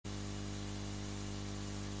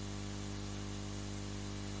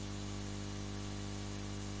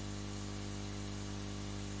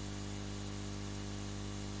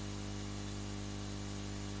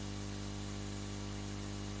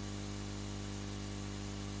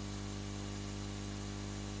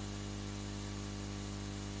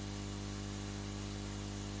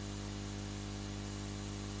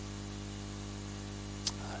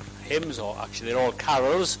hymns, or actually they're all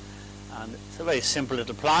carols, and it's a very simple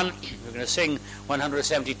little plan. We're going to sing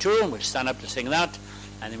 172, and we'll stand up to sing that,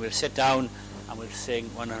 and then we'll sit down and we'll sing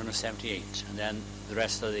 178, and then the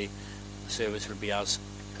rest of the service will be as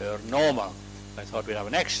per normal. I thought we'd have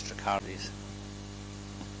an extra card of these.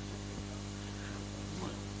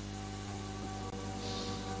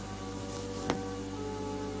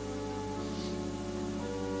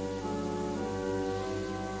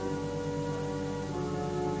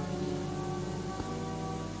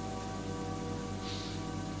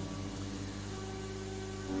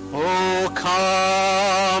 Oh,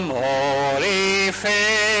 come, all ye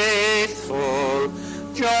faithful,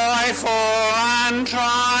 joyful and triumphant.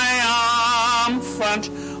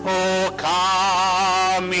 Oh,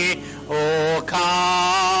 come ye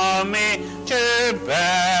to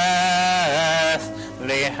Bethlehem.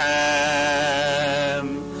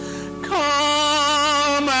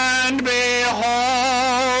 Come and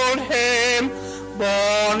behold him,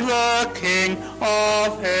 born the King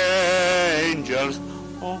of angels.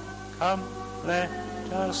 Oh, come, let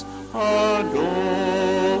us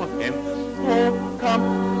adore him. Oh,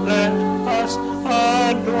 come, let us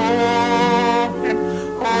adore him.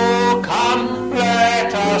 Oh, come,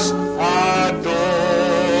 let us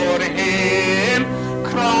adore him.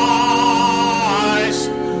 Christ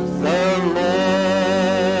the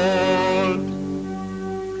Lord.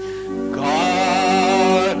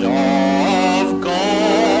 God of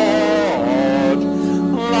God,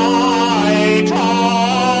 light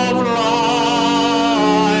of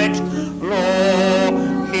light, lo,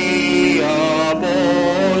 he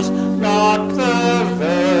abhors not the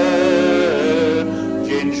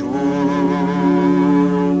virgin's womb.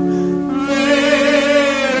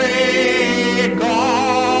 Very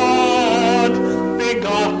God,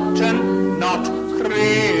 begotten, not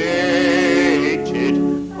created.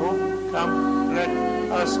 Oh, come, let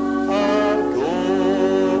us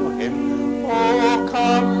adore him. Oh,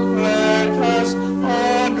 come, let us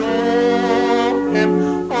adore him.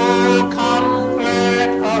 Oh, come, let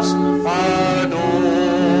us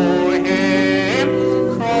adore him.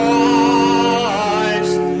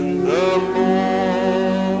 Christ the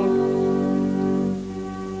Lord.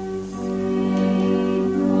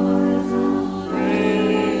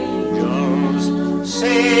 Angels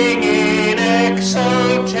sing in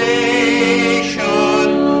exultation,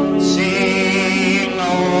 sing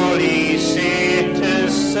all ye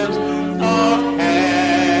citizens of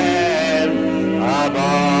heaven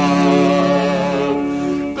above.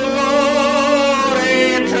 Glory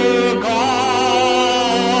to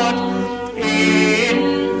God in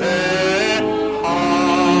the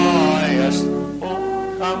highest.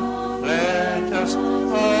 Oh, come, let us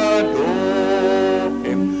adore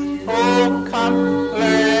him. Oh, come,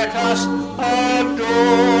 let us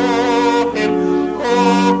adore him.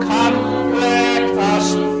 Oh, come, let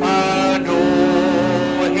us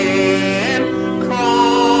adore him.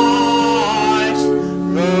 Christ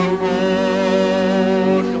the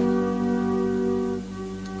Lord.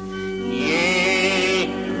 Yea,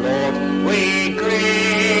 Lord, we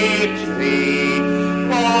greet thee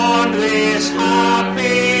on this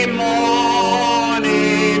happy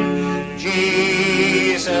morning.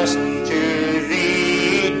 Jesus, to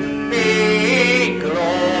thee be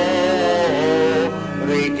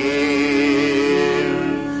glory given.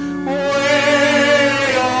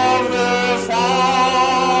 Way of the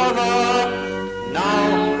Father, now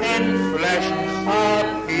in flesh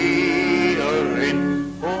appearing.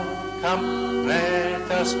 Oh, come, let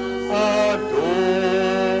us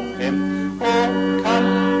adore him. Oh, come,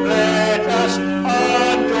 let us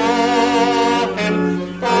adore him.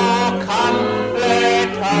 Oh, come, let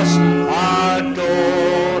us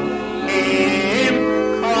adore him.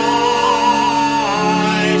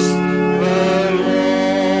 Christ the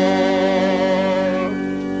Lord.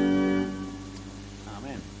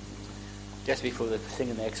 Amen. Just before the sing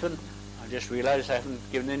the next one, I just realised I haven't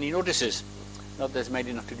given any notices. Not there's many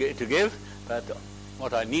enough to give, but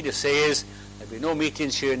what I need to say is there'll be no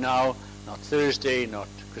meetings here now, not Thursday, not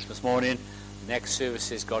Christmas morning. Next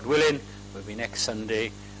services, God willing, will be next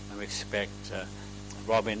Sunday, and we expect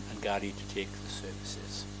Robin and Gary to take the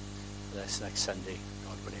services. So that's next Sunday,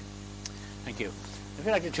 God willing. Thank you. If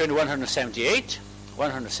you'd like to turn to 178,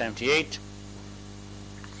 178.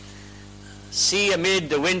 See amid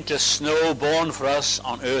the winter snow born for us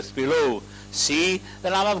on earth below. See, the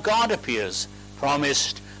Lamb of God appears,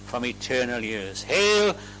 promised from eternal years.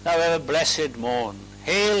 Hail, thou ever blessed morn.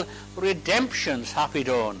 Hail, redemption's happy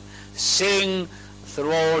dawn. Sing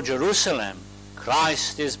through all Jerusalem,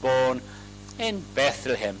 Christ is born in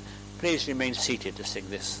Bethlehem. Please remain seated to sing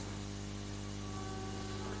this.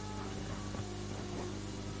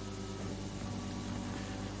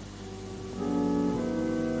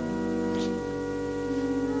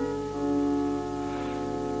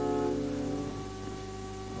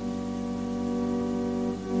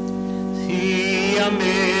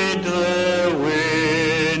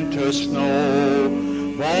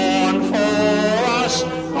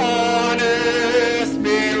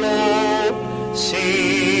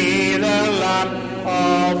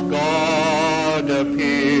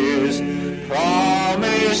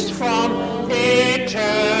 from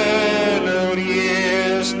eternal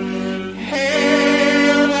years.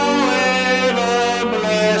 Hail, thou ever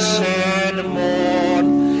blessed morn.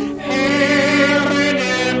 Hail,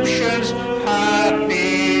 redemption's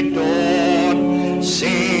happy dawn.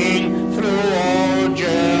 Sing through all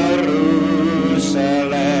Jerusalem.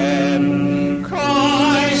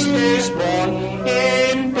 Christ is born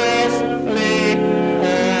in Bethlehem.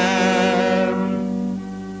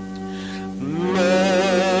 Lo,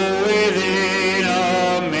 within a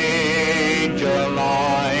manger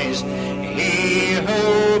lies he who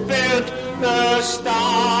built the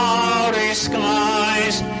starry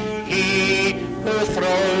skies, he who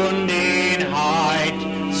throned in height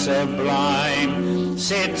sublime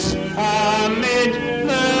sits amid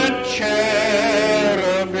the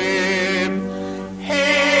cherubim.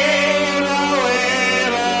 Hail, thou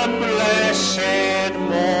ever blessed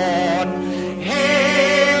morn.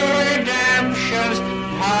 Hail, redemption's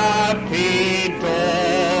happy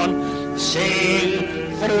dawn. Sing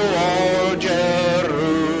through all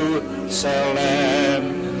Jerusalem.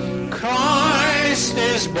 Christ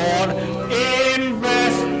is born in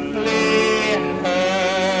Bethlehem.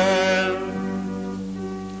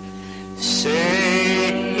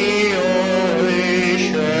 Say, ye holy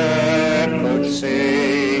shepherds,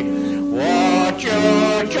 say, what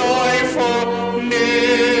your joyful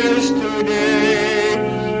news today?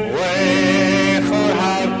 Wherefore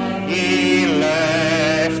have ye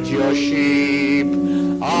left your sheep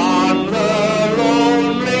on the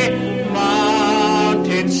lonely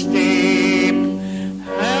mountain steep?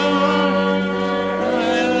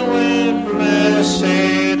 Hail,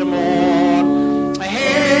 blessed morn.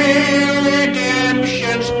 Hail,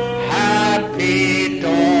 redemption's happy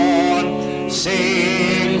dawn.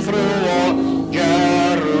 Sing through all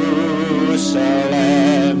Jerusalem.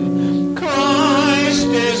 Christ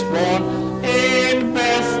is born in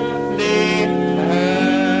Bethlehem.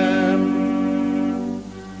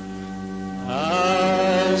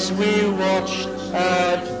 As we watched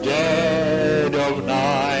at dead of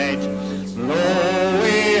night, lo,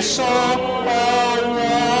 we saw a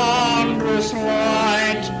wondrous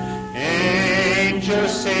light.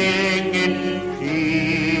 Angels singing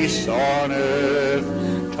peace on earth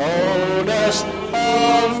told us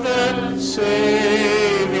of the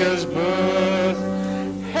Saviour's birth.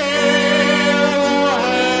 Hail, thou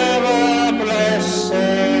ever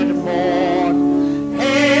blessed morn.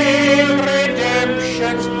 Hail,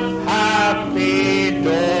 redemption's happy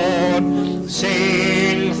dawn.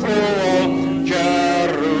 Sing through all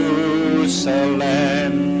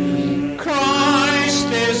Jerusalem. Christ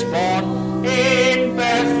is born in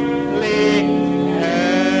Bethlehem.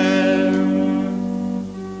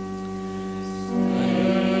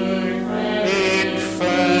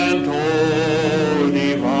 Infant all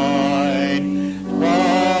divine,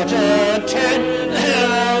 what a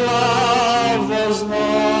tender love was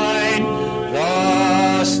thine,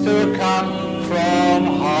 thus to come from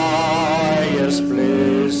highest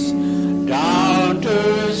bliss down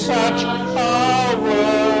to such a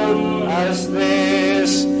world as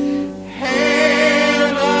this.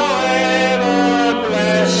 Hail, thou ever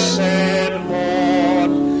blessed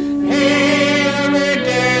morn. Hail,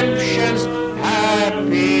 redemption's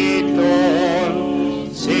happy dawn.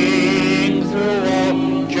 Sing through all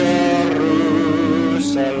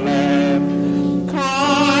Jerusalem.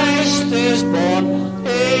 Christ is born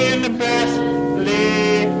in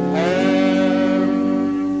Bethlehem.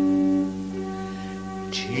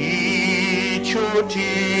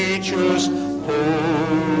 Teach us,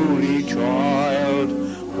 holy child,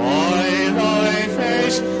 why thy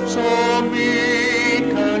face so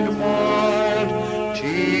meek and mild.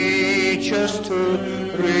 Teach us to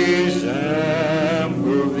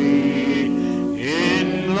resemble thee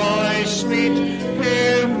in thy sweet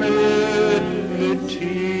humility.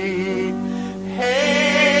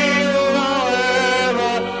 Hail, thou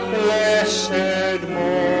ever blessed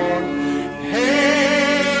morn.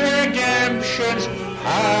 Hail, redemption's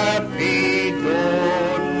happy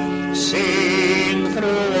dawn. Sing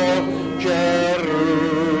through all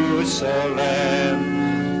Jerusalem.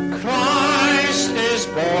 Christ is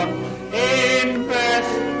born in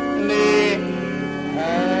Bethlehem.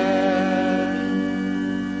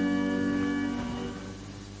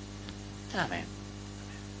 Amen.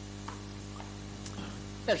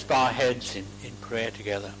 Let's bow our heads in prayer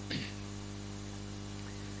together.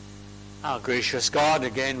 Our gracious God,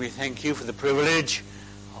 again we thank you for the privilege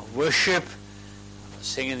of worship, of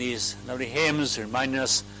singing these lovely hymns, reminding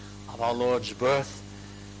us of our Lord's birth.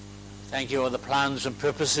 Thank you for the plans and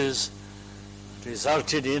purposes that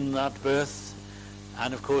resulted in that birth,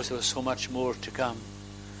 and of course there was so much more to come.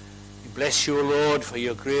 We bless you, O Lord, for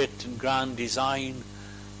your great and grand design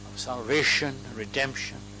of salvation and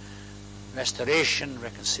redemption, restoration,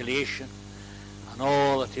 reconciliation, and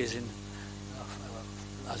all that is in,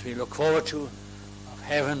 as we look forward to, of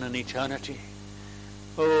heaven and eternity.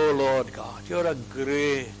 Oh Lord God, you're a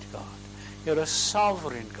great God. You're a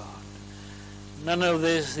sovereign God. None of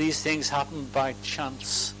these things happened by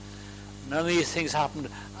chance. None of these things happened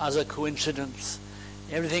as a coincidence.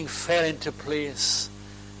 Everything fell into place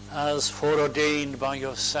as foreordained by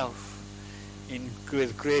yourself,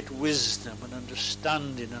 with great wisdom and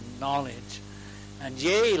understanding and knowledge, and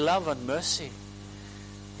yea, love and mercy.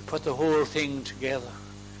 You put the whole thing together,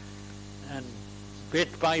 and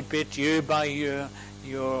bit by bit, year by year,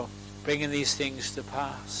 you're bringing these things to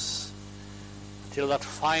pass till that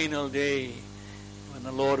final day when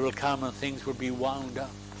the Lord will come and things will be wound up.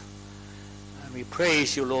 And we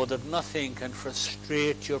praise you, Lord, that nothing can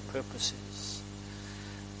frustrate your purposes.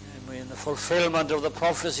 And in the fulfillment of the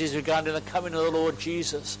prophecies regarding the coming of the Lord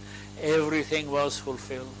Jesus, everything was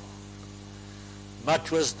fulfilled. Much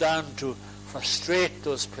was done to frustrate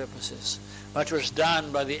those purposes. Much was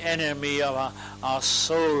done by the enemy of our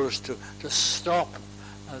souls to stop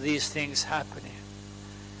these things happening.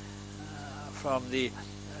 From the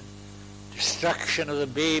destruction of the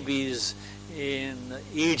babies in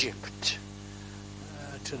Egypt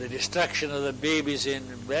to the destruction of the babies in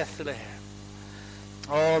Bethlehem.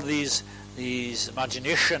 All these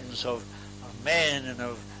imaginations of men and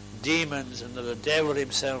of demons and of the devil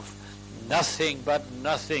himself, nothing but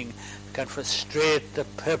nothing can frustrate the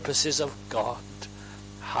purposes of God.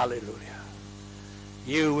 Hallelujah.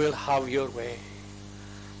 You will have your way.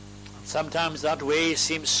 Sometimes that way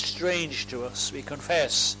seems strange to us. We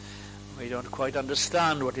confess we don't quite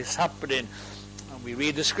understand what is happening. And we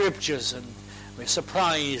read the scriptures and we're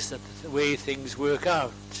surprised at the way things work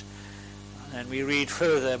out. And then we read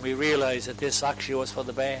further and we realize that this actually was for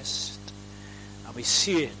the best. And we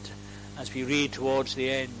see it as we read towards the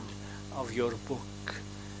end of your book.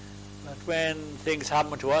 But when things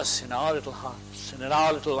happen to us in our little hearts and in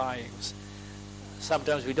our little lives,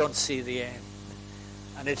 sometimes we don't see the end.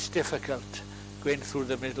 And it's difficult going through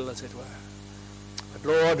the middle, as it were. But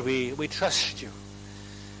Lord, we trust you.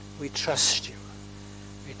 We trust you.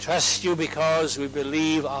 We trust you because we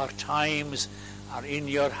believe our times are in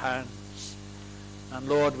your hands. And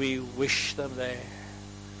Lord, we wish them there.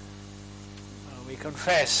 We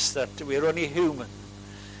confess that we're only human.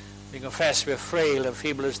 We confess we're frail and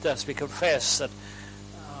feeble as dust. We confess that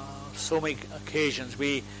so many occasions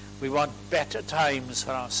we want better times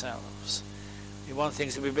for ourselves. We want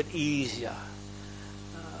things to be a bit easier,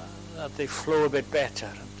 that they flow a bit better,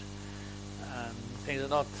 and things are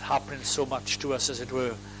not happening so much to us, as it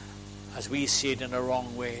were, as we see it in a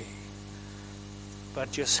wrong way.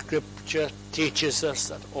 But your scripture teaches us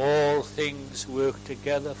that all things work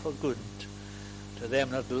together for good to them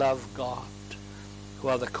that love God, who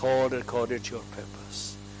are the called according to your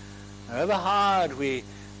purpose. However hard we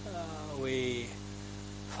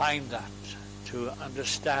find that to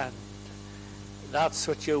understand, that's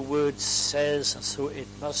what your word says, and so it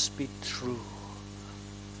must be true.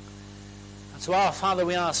 And so, our Father,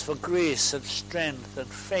 we ask for grace and strength and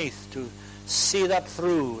faith to see that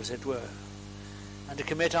through, as it were, and to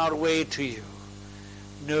commit our way to you,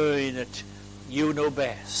 knowing that you know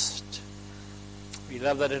best. We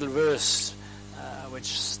love that little verse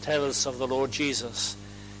which tells of the Lord Jesus.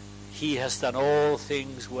 He has done all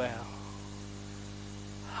things well.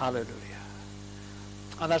 Hallelujah.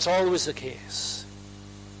 And that's always the case.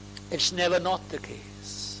 It's never not the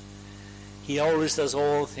case. He always does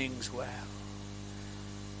all things well.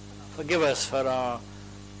 Forgive us for our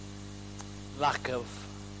lack of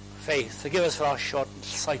faith. Forgive us for our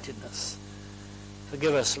short-sightedness.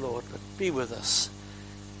 Forgive us, Lord, but be with us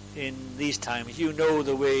in these times. You know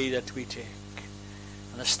the way that we take.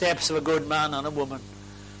 And the steps of a good man and a woman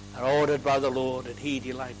are ordered by the Lord, and he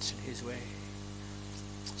delights in his way.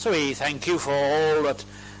 So we thank you for all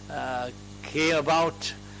that came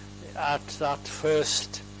about at that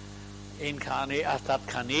first incarnation,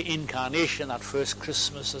 that first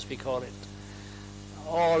Christmas, as we call it.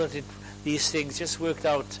 All of these things just worked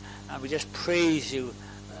out, and we just praise you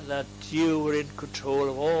that you were in control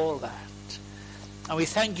of all that. And we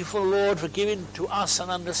thank you, for Lord, for giving to us an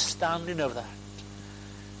understanding of that.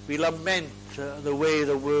 We lament the way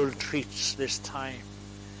the world treats this time.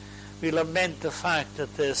 We lament the fact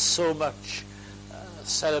that there's so much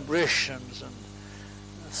celebrations and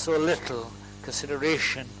so little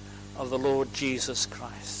consideration of the Lord Jesus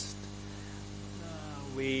Christ.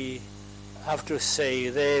 We have to say,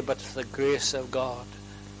 there but the grace of God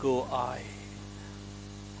go I.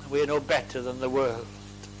 We are no better than the world.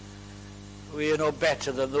 We are no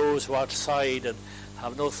better than those who are outside and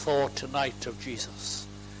have no thought tonight of Jesus,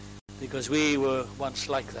 because we were once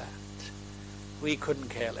like that. We couldn't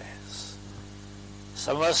care less.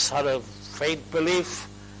 Some of us had a faint belief.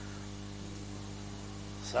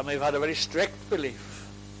 Some have had a very strict belief.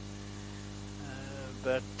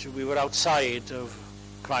 But we were outside of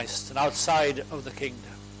Christ and outside of the kingdom.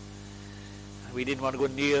 And we didn't want to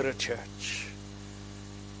go near a church.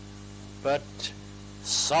 But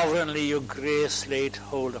sovereignly your grace laid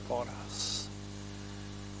hold upon us.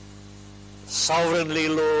 Sovereignly,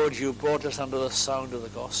 Lord, you brought us under the sound of the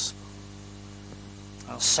gospel.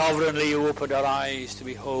 And sovereignly you opened our eyes to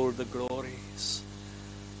behold the glories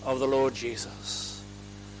of the Lord Jesus.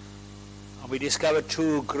 And we discovered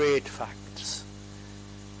two great facts.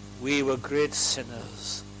 We were great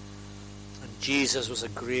sinners, and Jesus was a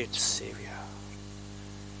great Savior.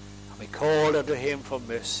 And we called unto him for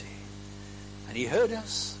mercy. And he heard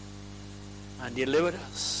us and delivered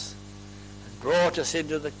us and brought us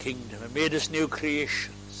into the kingdom and made us new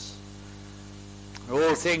creations. And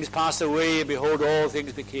all things passed away, and behold, all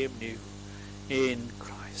things became new in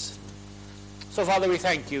Christ. So, Father, we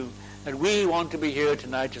thank you that we want to be here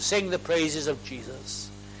tonight to sing the praises of Jesus.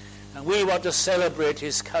 And we want to celebrate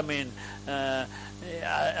his coming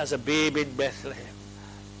as a babe in Bethlehem.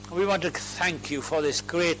 We want to thank you for this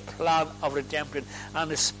great plan of redemption.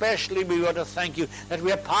 And especially we want to thank you that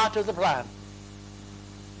we are part of the plan.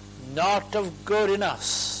 Not of good in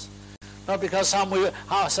us. Not because somehow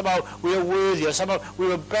we are worthy, or somehow we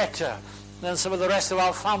were better than some of the rest of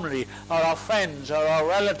our family, or our friends, or our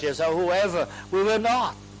relatives, or whoever. We were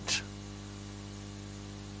not.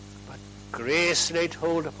 But grace laid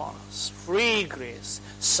hold upon us. Free grace,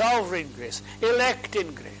 sovereign grace,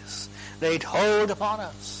 electing grace laid hold upon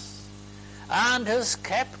us. And has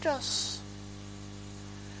kept us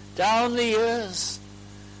down the years.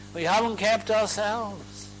 We haven't kept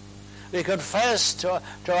ourselves. We confess to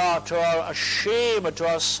our shame and to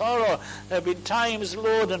our sorrow. There have been times,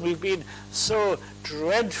 Lord, and we've been so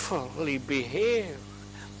dreadfully behaved.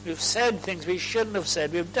 We've said things we shouldn't have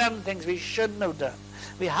said. We've done things we shouldn't have done.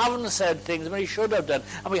 We haven't said things we should have done.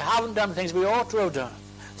 And we haven't done things we ought to have done.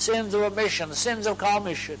 Sins of omission, sins of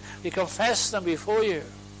commission. We confess them before you.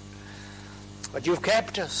 But you've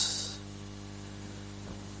kept us.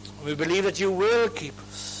 We believe that you will keep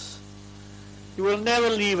us. You will never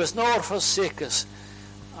leave us nor forsake us.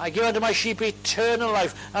 I give unto my sheep eternal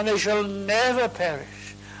life, and they shall never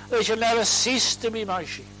perish. They shall never cease to be my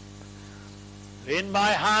sheep. They're in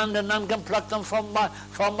my hand, and none can pluck them from my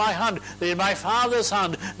hand. They're in my Father's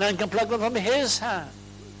hand, none can pluck them from his hand.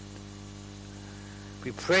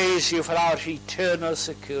 We praise you for our eternal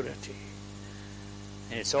security.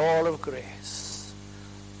 And it's all of grace.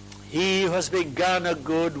 He who has begun a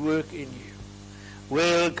good work in you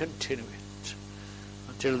will continue it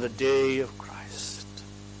until the day of Christ.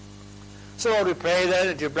 So Lord, we pray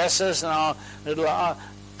that you bless us in our little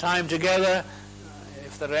time together.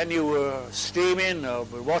 If there are any who are streaming or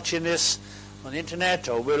watching this on the internet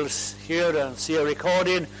or will hear and see a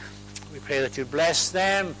recording, we pray that you bless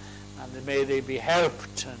them, and may they be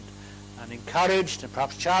helped and encouraged and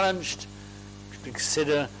perhaps challenged to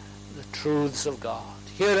consider the truths of God.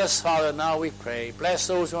 Hear us, Father, now we pray. Bless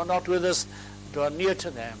those who are not with us and who are near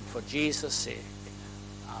to them, for Jesus' sake.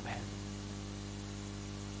 Amen.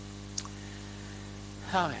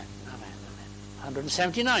 Amen. Amen. Amen.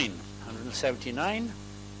 179.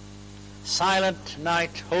 Silent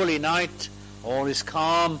night, holy night, all is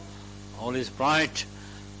calm, all is bright.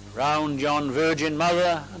 Round yon virgin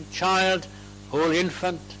mother and child, whole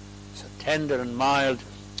infant, so tender and mild,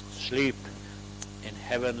 sleep in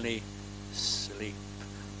heavenly sleep.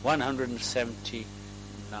 179.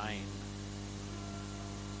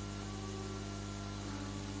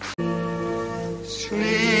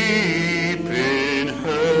 Sleep in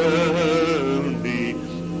heavenly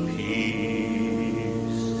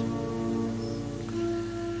peace.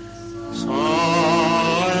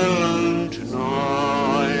 Silent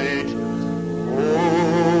night,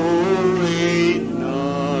 holy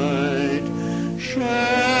night,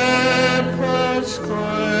 shepherds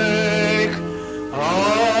quake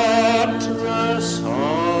at the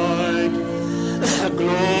sight,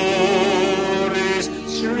 glories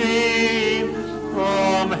stream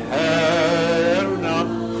from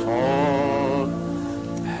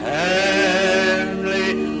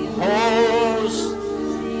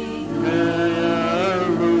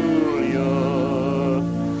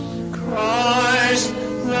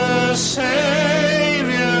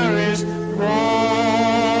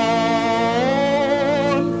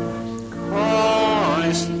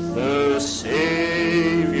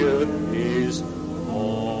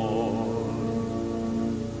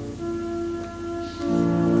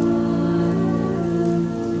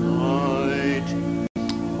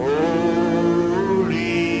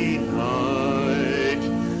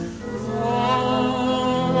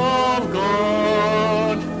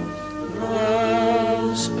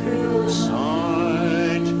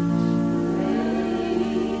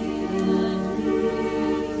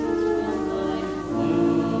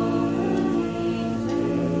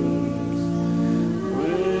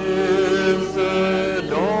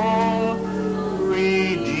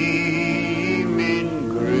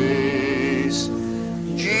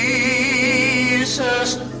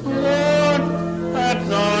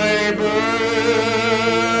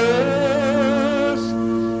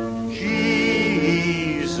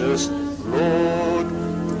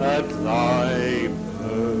thy birth.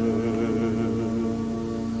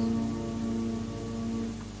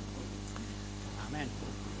 Amen.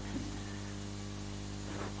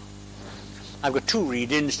 I've got two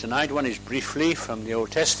readings tonight. One is briefly from the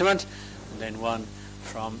Old Testament, and then one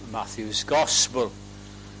from Matthew's Gospel.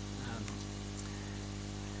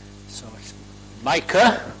 So it's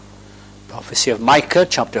Micah, prophecy of Micah,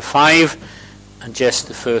 chapter 5, and just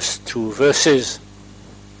the first two verses.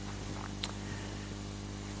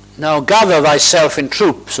 Now gather thyself in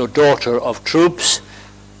troops, O daughter of troops.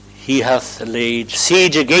 He hath laid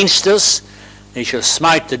siege against us. They shall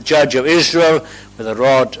smite the judge of Israel with a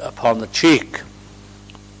rod upon the cheek.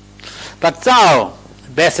 But thou,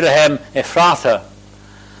 Bethlehem Ephrathah,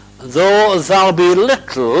 though thou be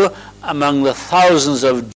little among the thousands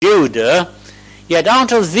of Judah, yet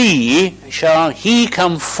out of thee shall he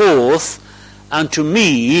come forth unto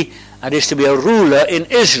me, and is to be a ruler in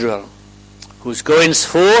Israel, whose goings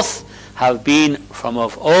forth have been from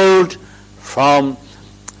of old, from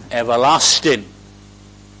everlasting.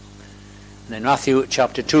 And then Matthew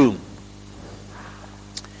chapter 2.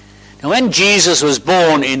 Now when Jesus was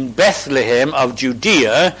born in Bethlehem of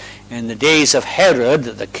Judea, in the days of Herod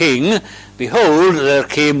the king, behold, there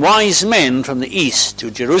came wise men from the east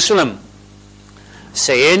to Jerusalem,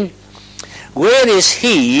 saying, Where is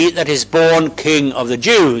he that is born King of the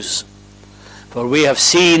Jews? For we have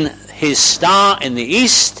seen his star in the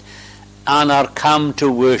east, and are come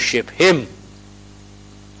to worship him.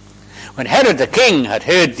 When Herod the king had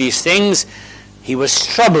heard these things, he was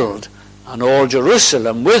troubled, and all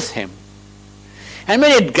Jerusalem with him. And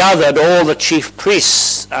when he had gathered all the chief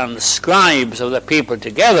priests and scribes of the people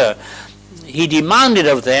together, he demanded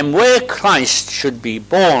of them where Christ should be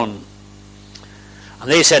born. And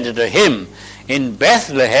they said unto him, In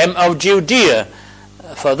Bethlehem of Judea,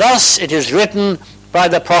 for thus it is written by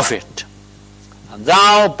the prophet, And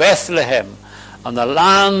thou, Bethlehem, in the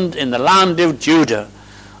land of Judah,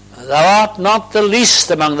 thou art not the least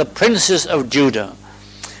among the princes of Judah.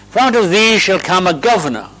 For out of thee shall come a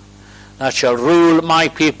governor that shall rule my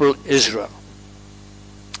people Israel.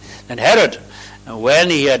 Then Herod, when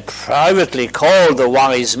he had privately called the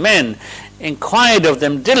wise men, inquired of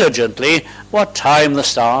them diligently what time the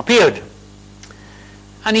star appeared.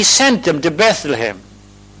 And he sent them to Bethlehem,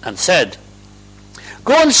 and said,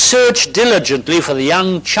 Go and search diligently for the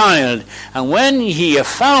young child, and when ye have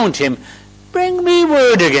found him, bring me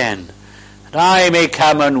word again, that I may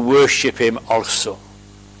come and worship him also.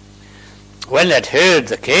 When they had heard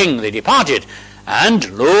the king, they departed, and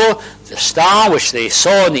lo, the star which they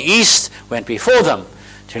saw in the east went before them,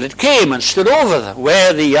 till it came and stood over them,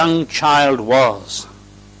 where the young child was.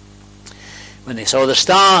 When they saw the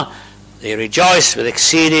star, they rejoiced with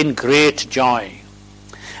exceeding great joy.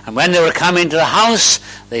 And when they were come into the house,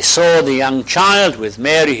 they saw the young child with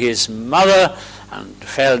Mary his mother, and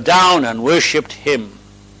fell down and worshipped him.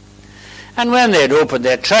 And when they had opened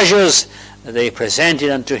their treasures, they presented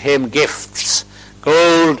unto him gifts,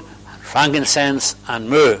 gold, and frankincense, and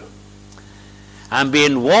myrrh. And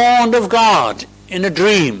being warned of God in a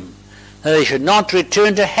dream that they should not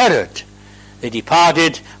return to Herod, they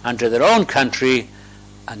departed unto their own country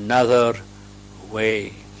another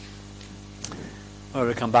way. Well,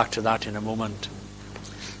 we'll come back to that in a moment.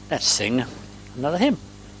 Let's sing another hymn.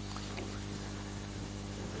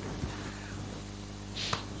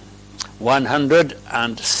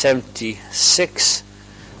 (176),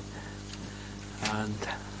 and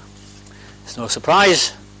it's no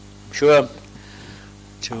surprise, I'm sure,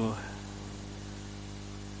 to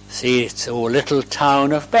see it's O little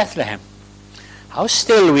town of Bethlehem. How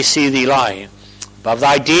still we see thee lie, above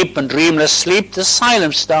thy deep and dreamless sleep the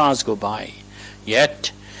silent stars go by.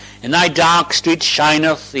 Yet in thy dark street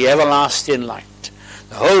shineth the everlasting light.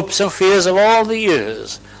 The hopes and fears of all the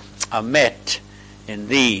years are met in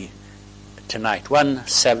thee tonight.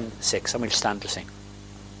 176. And we'll stand to sing.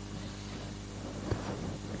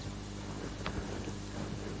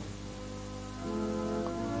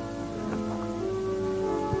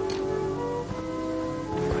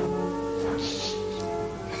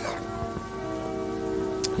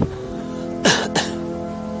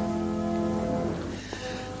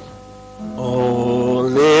 O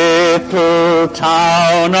little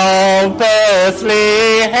town of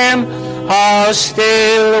Bethlehem, how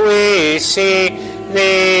still we see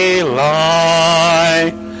thee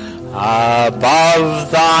lie, above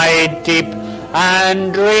thy deep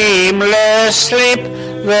and dreamless sleep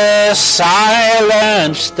the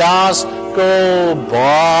silent stars go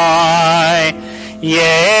by.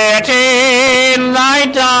 Yet in thy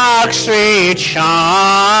dark street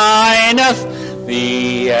shineth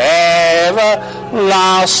the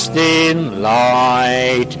everlasting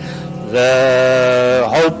light. The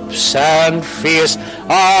hopes and fears of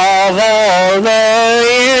all the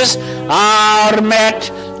years are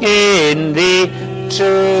met in thee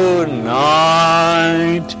tonight.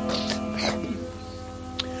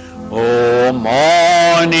 O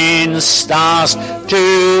morning stars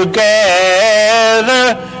together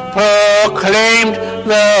proclaimed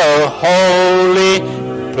the holy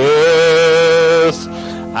birth,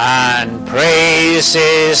 and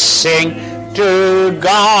praises sing to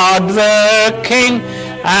God the King,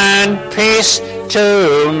 and peace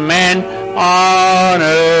to men on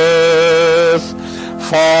earth.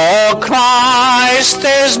 For Christ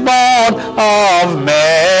is born of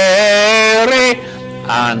Mary,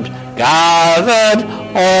 and gathered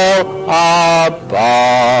all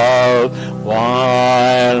above.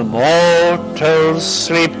 While mortals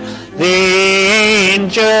sleep, the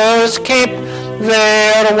angels keep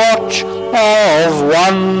their watch of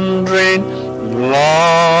wondering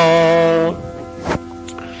love.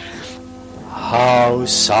 How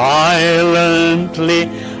silently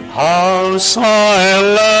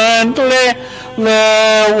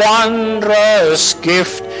the wondrous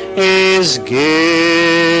gift is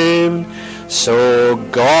given. So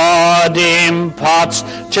God imparts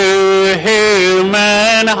to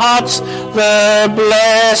human hearts the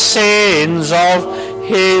blessings of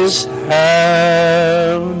his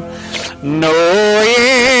hand. No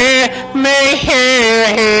ear may hear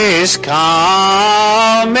his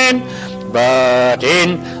coming, but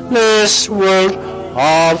in this world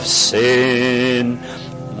of sin,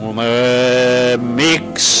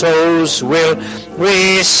 meek souls will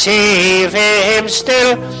receive him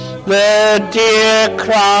still. The dear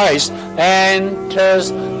Christ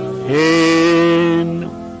enters in.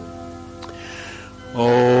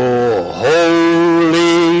 O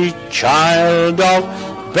holy child of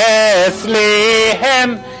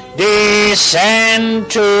Bethlehem, descend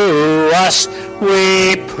to us,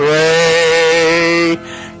 we pray.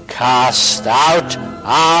 Cast out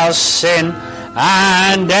our sin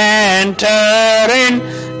and enter in,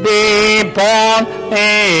 be born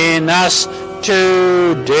in us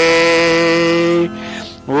today.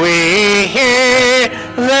 We hear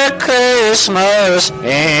the Christmas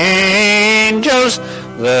angels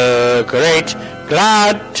the great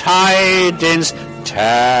glad tidings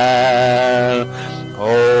tell.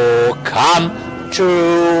 Oh, come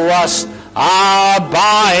to us,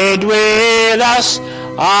 abide with us,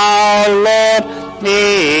 our Lord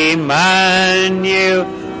Emmanuel.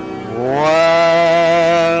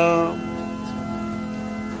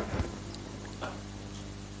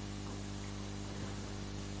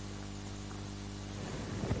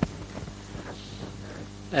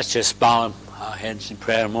 Let's just bow our heads in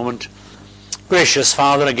prayer a moment. Gracious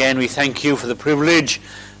Father, again we thank you for the privilege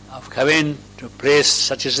of coming to a place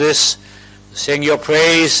such as this, to sing your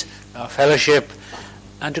praise, our fellowship,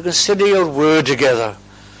 and to consider your word together,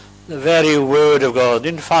 the very word of God,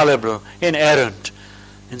 infallible, inerrant,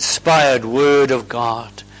 inspired word of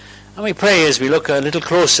God. And we pray as we look a little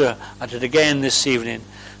closer at it again this evening,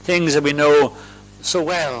 things that we know so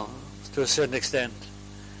well to a certain extent,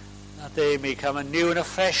 that they may come anew and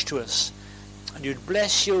afresh to us, and you'd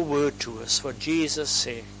bless your word to us for Jesus'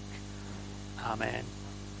 sake. Amen.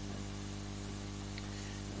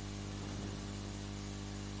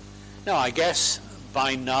 Now, I guess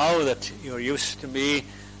by now that you're used to me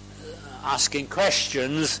asking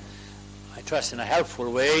questions, I trust in a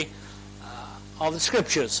helpful way, of the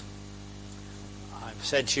Scriptures. I've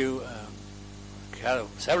said to you on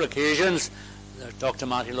several occasions that Dr.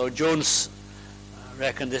 Martin Lloyd-Jones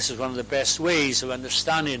reckoned this is one of the best ways of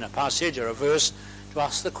understanding a passage or a verse, to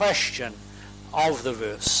ask the question of the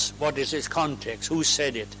verse. What is its context? Who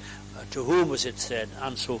said it? To whom was it said?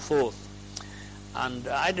 And so forth. And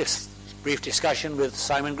I had this brief discussion with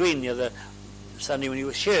Simon Green the other Sunday when he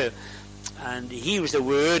was here, and he used a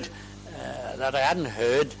word that I hadn't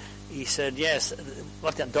heard. He said, yes,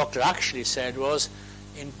 what the doctor actually said was,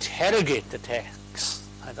 interrogate the text.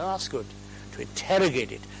 I thought that's good, to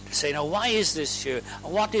interrogate it, to say, now why is this here,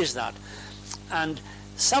 and what is that? And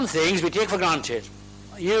some things we take for granted.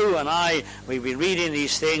 You and I, we've been reading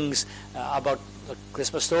these things about the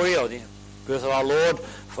Christmas story or the birth of our Lord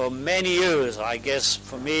for many years. I guess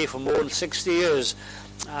for me, for more than 60 years.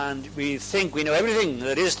 And we think we know everything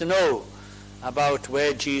there is to know about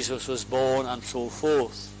where Jesus was born and so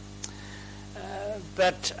forth.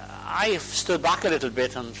 But I stood back a little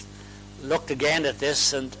bit and looked again at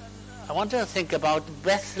this, and I want to think about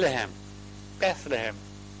Bethlehem. Bethlehem.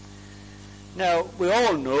 Now, we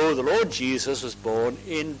all know the Lord Jesus was born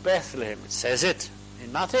in Bethlehem. It says it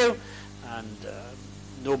in Matthew, and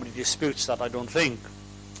nobody disputes that, I don't think.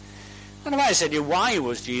 And if I said to you, why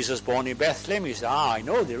was Jesus born in Bethlehem? You say, I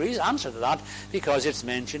know the answer to that, because it's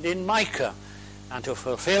mentioned in Micah. And to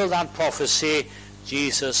fulfill that prophecy,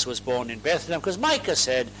 Jesus was born in Bethlehem, because Micah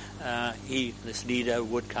said this leader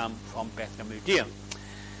would come from Bethlehem, Judea.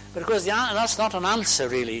 But of course, that's not an answer,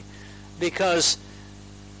 really, because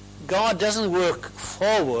God doesn't work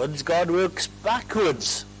forwards, God works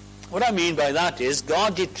backwards. What I mean by that is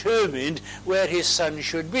God determined where his son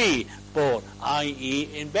should be born, i.e.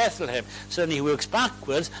 in Bethlehem. So then he works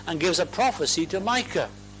backwards and gives a prophecy to Micah.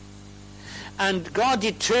 And God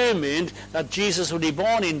determined that Jesus would be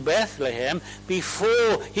born in Bethlehem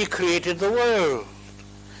before he created the world.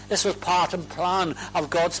 This was part and plan of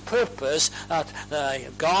God's purpose, that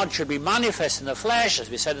God should be manifest in the flesh, as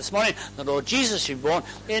we said this morning. The Lord Jesus should be born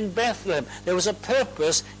in Bethlehem. There was a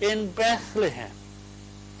purpose in Bethlehem.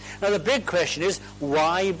 Now the big question is,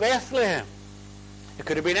 why Bethlehem? It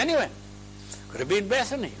could have been anywhere. Could have been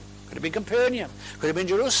Bethany. Could have been Capernaum. Could have been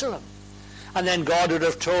Jerusalem. And then God would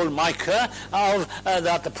have told Micah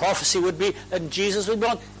that the prophecy would be that Jesus would be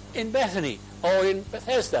born in Bethany or in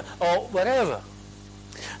Bethesda or wherever.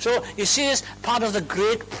 So you see, it's part of the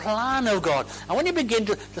great plan of God. And when you begin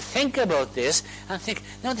to think about this and think,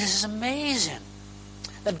 no, this is amazing,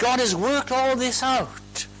 that God has worked all this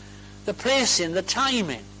out, the placing, the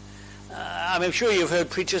timing. I'm sure you've heard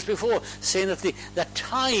preachers before saying that the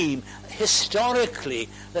time, historically,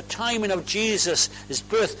 the timing of Jesus'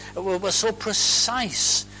 birth was so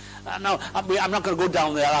precise. Now, I'm not going to go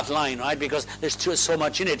down that line, right, because there's so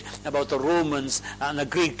much in it about the Romans and the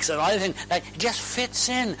Greeks and everything. Like, it just fits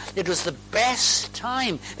in. It was the best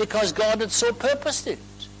time because God had so purposed it.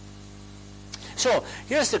 So,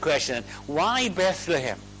 here's the question. Why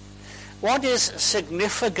Bethlehem? What is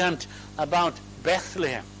significant about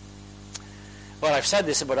Bethlehem? Well, I've said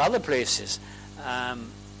this about other places,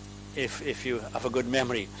 if you have a good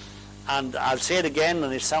memory. And I'll say it again,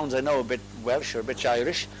 and it sounds, I know, a bit Welsh or a bit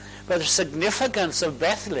Irish, but the significance of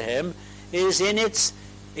Bethlehem is in its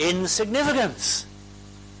insignificance.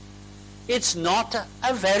 It's not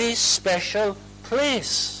a very special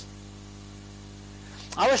place.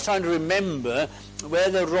 I was trying to remember where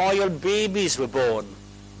the royal babies were born.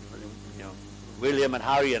 William and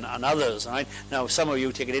Harry and others, right? Now, some of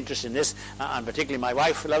you take an interest in this, and particularly my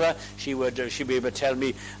wife, Lover, she'd be able to tell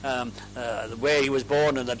me where he was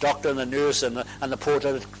born, and the doctor and the nurse and the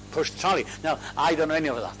porter that pushed the trolley. Now, I don't know any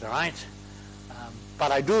of that, right?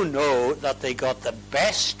 But I do know that they got the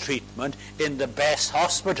best treatment in the best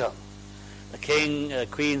hospital. The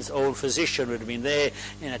Queen's old physician would have been there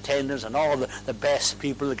in attendance, and all the best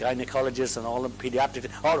people, the gynecologists and all the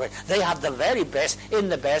pediatrics, all right. They had the very best in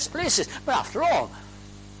the best places. But after all,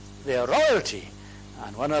 they're royalty,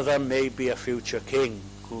 and one of them may be a future king.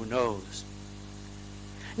 Who knows?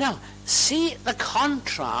 Now, see the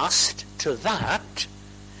contrast to that.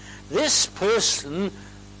 This person,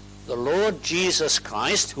 the Lord Jesus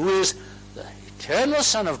Christ, who is the eternal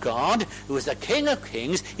Son of God, who is the King of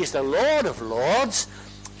Kings, is the Lord of Lords.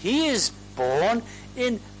 He is born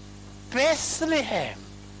in Bethlehem.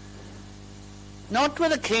 Not where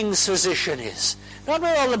the king's physician is, not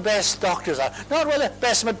where all the best doctors are, not where the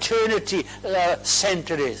best maternity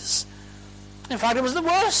center is. In fact, it was the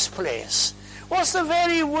worst place. What's the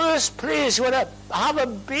very worst place you want to have a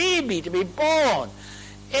baby to be born?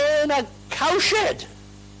 In a cowshed.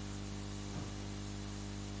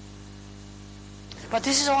 But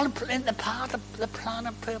this is all in the part of the plan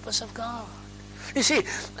and purpose of God. You see,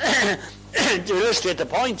 to illustrate the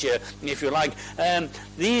point here, if you like,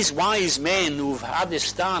 these wise men who've had this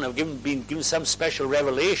star have been given some special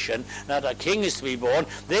revelation that a king is to be born,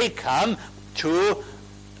 they come to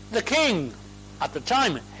the king. At the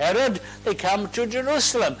time, Herod, they come to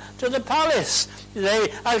Jerusalem, to the palace.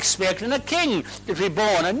 They are expecting a king to be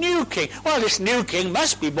born, a new king. Well, this new king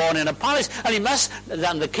must be born in a palace, and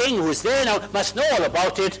then the king who is there now must know all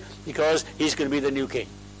about it, because he's going to be the new king.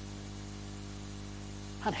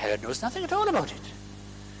 And Herod knows nothing at all about it.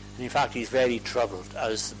 And in fact, he's very troubled,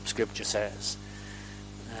 as the scripture says.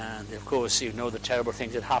 And of course, you know the terrible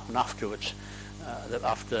things that happen afterwards,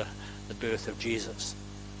 after the birth of Jesus.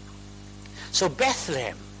 So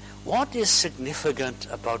Bethlehem, what is significant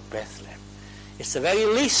about Bethlehem? It's the very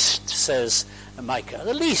least, says Micah,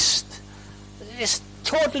 the least. It's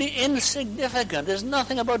totally insignificant. There's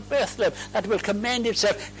nothing about Bethlehem that will commend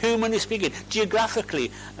itself, humanly speaking,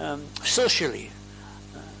 geographically, socially.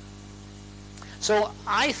 So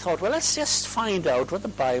I thought, well, let's just find out what the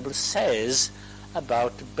Bible says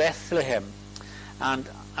about Bethlehem. And,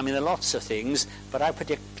 I mean, there are lots of things, but I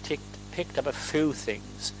picked up a few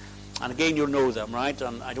things. And again, you'll know them, right?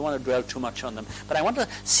 And I don't want to dwell too much on them. But I want to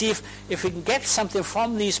see if we can get something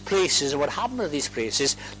from these places, or what happened to these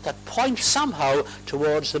places, that points somehow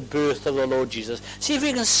towards the birth of the Lord Jesus. See if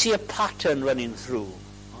we can see a pattern running through.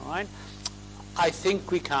 All right? I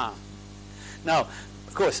think we can. Now,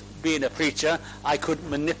 of course, being a preacher, I could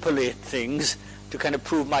manipulate things to kind of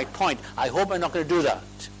prove my point. I hope I'm not going to do that.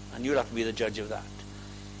 And you'll have to be the judge of that.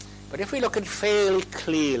 But if we look at it fairly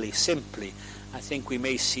clearly, simply, I think we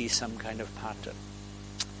may see some kind of pattern.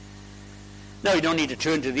 Now, you don't need to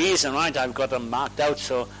turn to these, all right? I've got them marked out,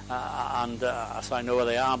 so I know where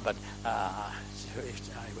they are, but I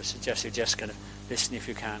would suggest you just kind of listen if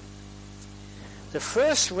you can. The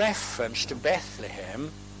first reference to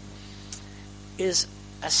Bethlehem is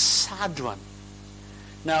a sad one.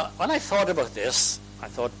 Now, when I thought about this, I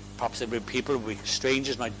thought perhaps there would be people,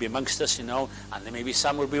 strangers might be amongst us, and there may be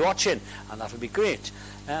some will be watching, and that would be great.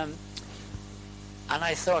 And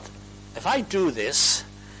I thought, if I do this,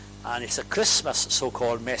 and it's a Christmas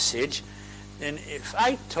so-called message, then if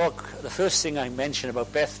I talk, the first thing I mention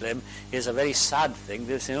about Bethlehem is a very sad thing.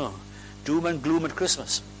 They'll say, doom and gloom at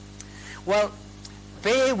Christmas. Well,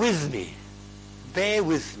 bear with me. Bear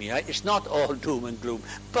with me. Right? It's not all doom and gloom.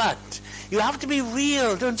 But you have to be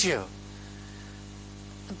real, don't you?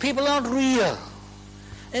 People aren't real.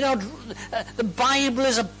 The Bible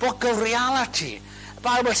is a book of reality. The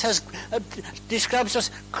Bible describes us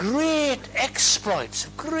great exploits,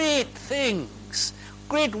 great things,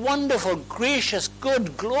 great, wonderful, gracious,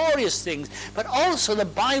 good, glorious things. But also the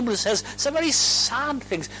Bible says some very sad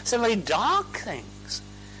things, some very dark things.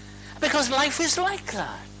 Because life is like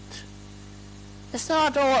that. It's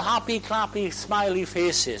not all happy, clappy, smiley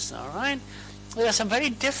faces, all right? There are some very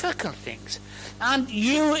difficult things. And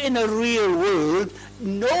you in a real world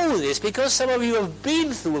know this because some of you have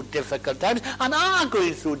been through difficult times and are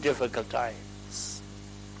going through difficult times.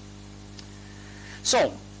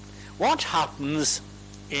 So, what happens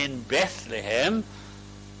in Bethlehem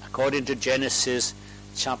according to Genesis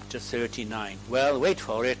chapter 39? Well, wait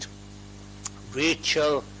for it.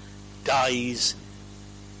 Rachel dies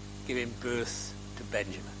giving birth to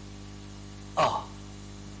Benjamin.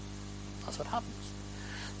 That's what happens.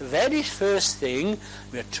 The very first thing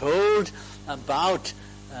we're told about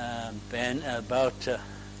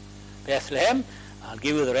Bethlehem, I'll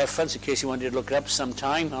give you the reference in case you wanted to look it up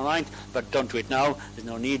sometime, all right? But don't do it now. There's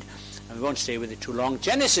no need. And we won't stay with it too long.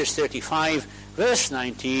 Genesis 35, verse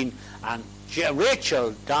 19, and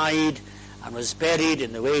Rachel died and was buried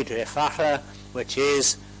in the way to Ephrathah, which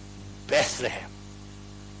is Bethlehem.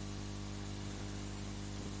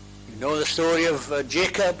 You know the story of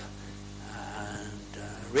Jacob and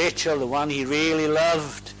Rachel, the one he really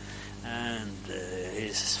loved, and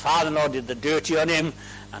his father-in-law did the dirty on him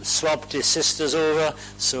and swapped his sisters over,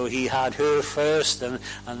 so he had her first, and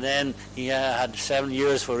then he had 7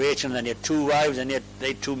 years for Rachel, and then he had 2 wives, and they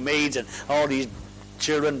had 2 maids, and all these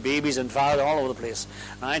children, babies, and father all over the place,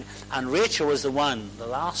 right? And Rachel was the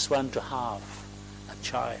last one to have a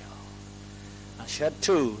child, and she had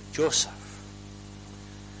 2, Joseph.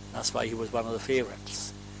 That's why he was one of the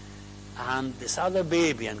favorites. And this other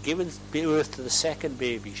baby, and giving birth to the second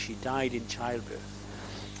baby, she died in childbirth.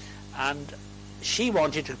 And she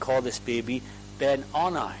wanted to call this baby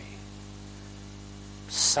Ben-Oni,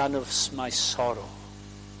 son of my sorrow.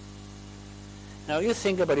 Now you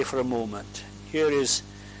think about it for a moment. Here is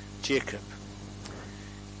Jacob.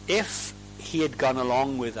 If he had gone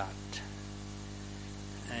along with that,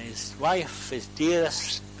 his wife, his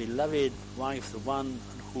dearest, beloved wife, the one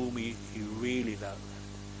on whom he really loved,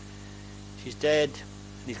 she's dead,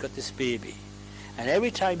 and he's got this baby. And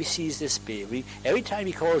every time he sees this baby, every time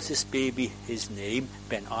he calls this baby his name,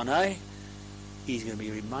 Ben-Oni, he's going to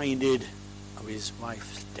be reminded of his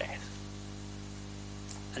wife's death.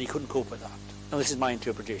 And he couldn't cope with that. Now, this is my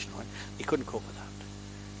interpretation, right? He couldn't cope with that.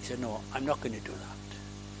 He said, no, I'm not going to do that.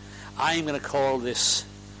 I'm going to call this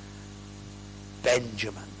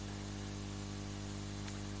Benjamin,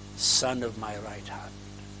 son of my right hand.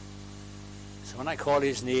 So when I call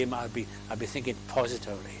his name, I'll be thinking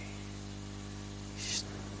positively.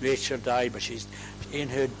 Rachel died, but she's in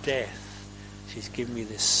her death, she's given me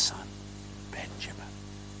this son, Benjamin,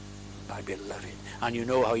 my beloved. And you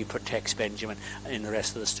know how he protects Benjamin in the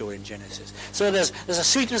rest of the story in Genesis. So there's a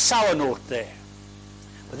sweet and sour note there.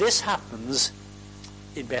 But this happens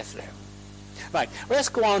in Bethlehem. Right, let's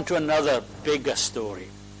go on to another bigger story.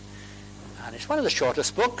 And it's one of the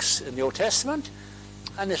shortest books in the Old Testament,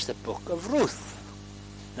 and it's the book of Ruth.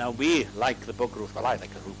 Now we like the book of Ruth. Well, I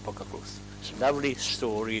like the book of Ruth. It's a lovely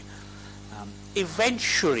story.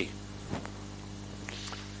 Eventually,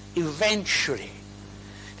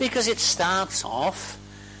 because it starts off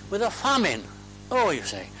with a famine. Oh, you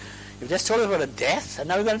say, you've just told us about a death, and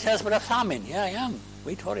now you're going to tell us about a famine. Yeah, I am.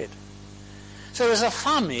 Wait for it. So there's a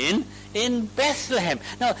famine in Bethlehem.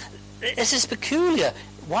 Now, this is peculiar.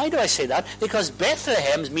 Why do I say that? Because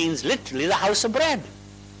Bethlehem means literally the house of bread.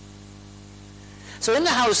 So in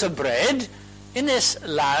the house of bread, in this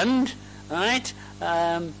land, right,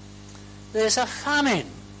 there's a famine.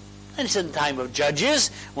 And it's in the time of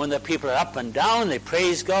Judges, when the people are up and down, they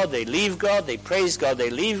praise God, they leave God, they praise God, they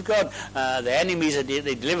leave God. The enemies,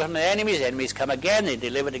 they deliver from the enemies come again, they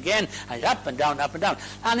deliver it again, and up and down, up and down.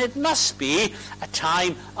 And it must be a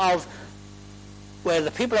time of where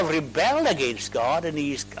the people have rebelled against God, and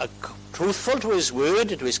he's truthful to his word,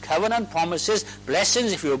 to his covenant promises,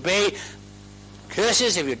 blessings if you obey,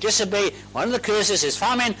 curses if you disobey. One of the curses is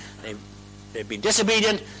famine. They've been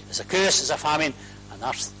disobedient. There's a curse, there's a famine, and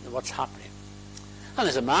that's what's happening. And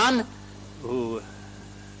there's a man who,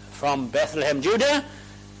 from Bethlehem, Judah,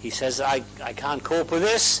 he says, I can't cope with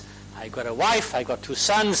this. I've got a wife, I've got 2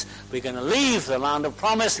 sons. We're going to leave the land of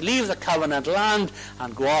promise, leave the covenant land,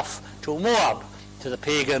 and go off to Moab, to the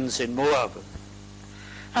pagans in Moab.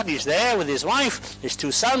 And he's there with his wife, his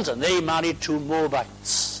 2 sons, and they married 2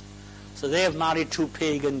 Moabites. So they have married 2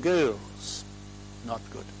 pagan girls. Not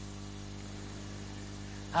good.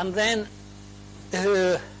 And then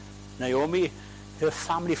Naomi, her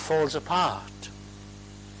family falls apart.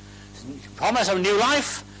 Promise of a new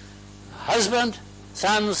life, husband,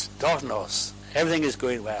 sons, daughter-in-laws. Everything is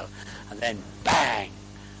going well. And then, bang,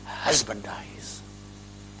 her husband dies.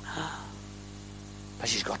 But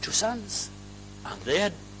she's got 2 sons. And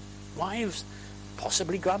their wives,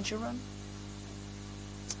 possibly grandchildren.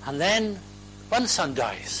 And then one son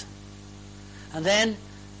dies. And then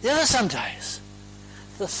the other son dies.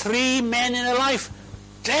 The 3 men in her life,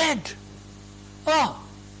 dead. Oh,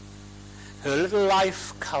 her little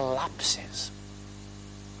life collapses.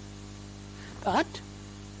 But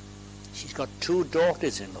she's got 2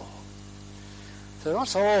 daughters-in-law. So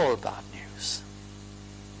that's all bad news.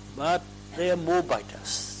 But they are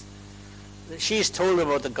Moabites. She's told them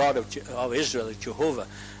about the God of Israel, Jehovah,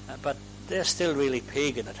 but they're still really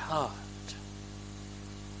pagan at heart.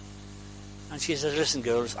 And she says, listen,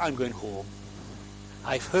 girls, I'm going home.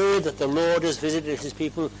 I've heard that the Lord has visited his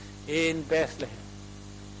people in Bethlehem.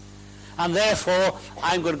 And therefore,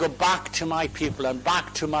 I'm going to go back to my people and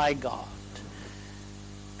back to my God.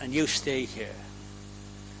 And you stay here.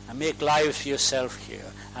 And make lives for yourself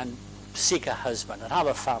here. And seek a husband and have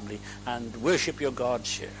a family and worship your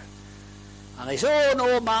gods here. And they say, oh,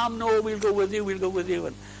 no, Mom, no, we'll go with you, we'll go with you.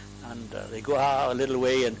 And they go out a little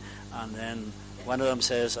way, and then one of them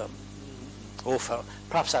says,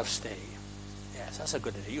 perhaps I'll stay. Yes, that's a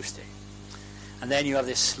good idea, you stay. And then you have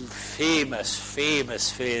this famous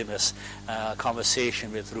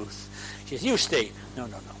conversation with Ruth. She says, you stay. No.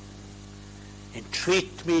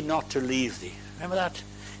 Entreat me not to leave thee. Remember that?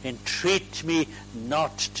 Entreat me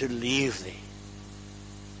not to leave thee.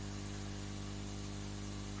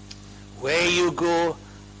 Where you go,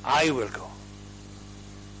 I will go.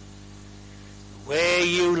 Where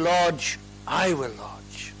you lodge, I will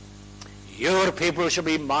lodge. Your people shall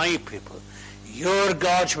be my people. Your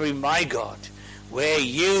God shall be my God. Where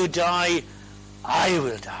you die, I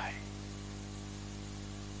will die.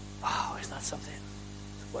 Wow, isn't that something?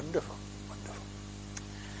 It's wonderful, wonderful.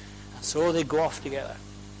 And so they go off together.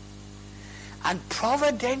 And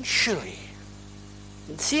providentially,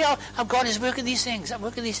 see how God is working these things out.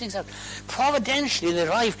 Providentially, they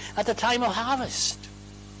arrive at the time of harvest.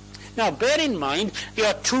 Now, bear in mind, you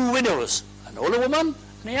have 2 widows, an older woman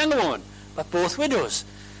and a younger woman, but both widows.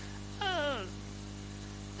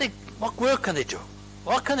 What work can they do?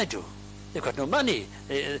 What can they do? They've got no money.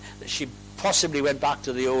 She possibly went back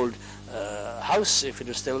to the old house, if it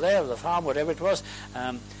was still there, or the farm, whatever it was.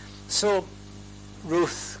 So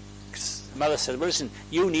Ruth's mother said, well, listen,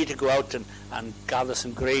 you need to go out and gather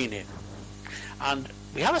some grain in. And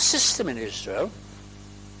we have a system in Israel.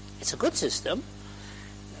 It's a good system.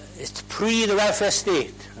 It's pre the welfare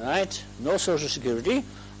state, right? No social security,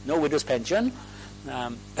 no widow's pension.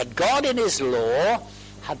 But God in his law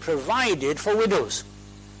had provided for widows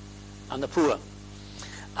and the poor.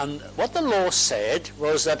 And what the law said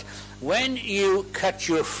was that when you cut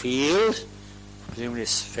your field, presumably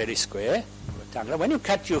it's fairly square, rectangular, when you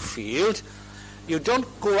cut your field, you don't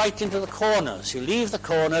go right into the corners. You leave the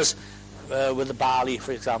corners with the barley,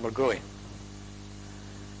 for example, growing.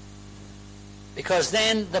 Because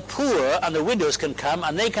then the poor and the widows can come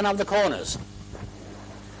and they can have the corners.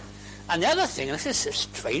 And the other thing, and this is a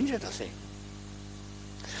strange little thing,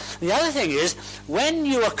 The other thing is, when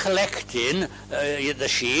you are collecting the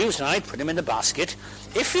sheaves, right, put them in the basket,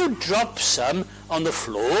 if you drop some on the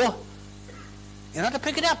floor, you're not to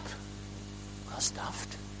pick it up. That's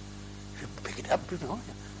daft. If you pick it up, you know.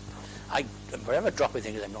 I forever dropping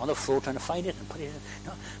things. I'm on the floor trying to find it and put it in.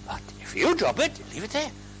 No, but if you drop it, leave it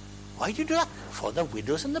there. Why do you do that? For the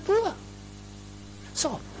widows and the poor.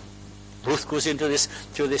 So, Ruth goes into this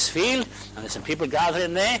field, and there's some people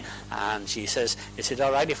gathering there, and she says, is it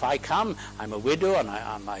all right if I come? I'm a widow, and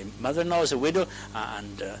my mother-in-law is a widow,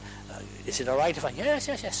 and is it all right if I...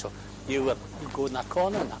 Yes. So you go in that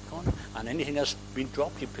corner, and anything else being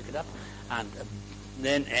dropped, you pick it up, and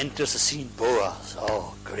then enters the scene Boaz.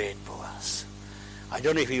 Oh, great Boaz. I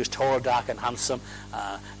don't know if he was tall, dark, and handsome,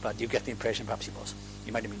 but you get the impression perhaps he was.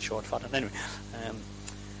 He might have been short for it. Anyway,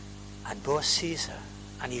 and Boaz sees her,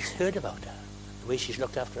 and he's heard about her, the way she's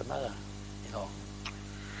looked after her mother, you know.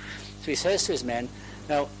 So he says to his men,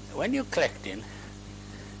 now, when you're collecting,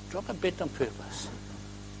 drop a bit on purpose.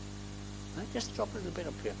 Right? Just drop a little bit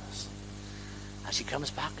on purpose. And she comes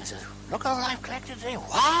back and says, look all I've collected today.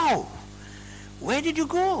 Wow! Where did you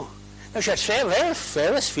go? Now, she had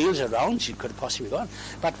various fields around she could have possibly gone.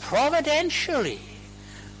 But providentially,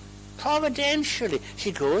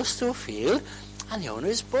 she goes to a field, and the owner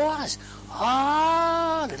is Boaz.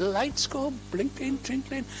 Little lights go blinking,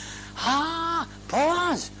 twinkling.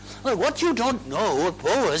 Boaz. Well, what you don't know,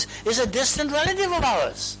 Boaz is a distant relative of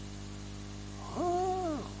ours.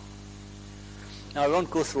 Now, I won't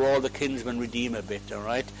go through all the kinsman redeemer bit, all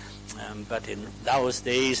right? But in those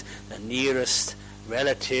days, the nearest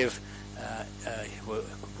relative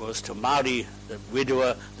was to marry the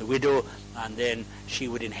widow, and then she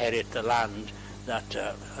would inherit the land that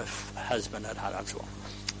her husband had and so on.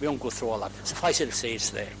 We won't go through all that. Suffice it to say it's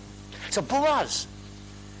there. So Boaz,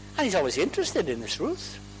 and he's always interested in this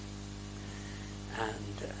Ruth,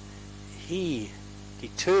 and he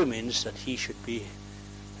determines that he should be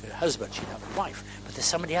her husband, she'd have a wife, but there's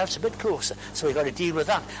somebody else a bit closer, so we've got to deal with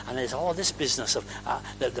that. And there's all this business of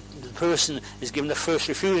the person is given the first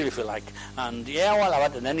refusal, if you like, and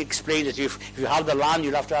and then he explains that if you have the land,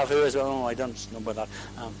 you'll have to have her as well. Oh, I don't know about that.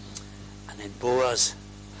 And then Boaz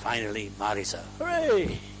finally marries her.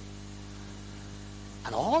 Hooray!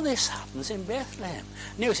 And all this happens in Bethlehem.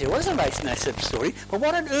 Now you say, well, it's a nice little story, but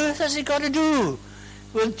what on earth has it got to do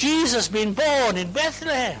with Jesus being born in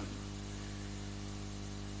Bethlehem?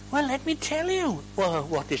 Well, let me tell you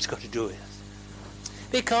what it's got to do with.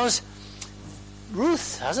 Because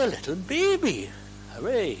Ruth has a little baby.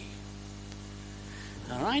 Hooray.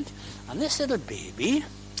 All right? And this little baby,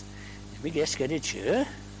 let me just get it here.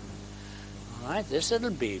 All right, this little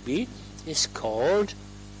baby is called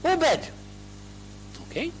Obed.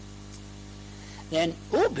 Okay? Then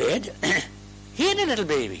Obed, he had a little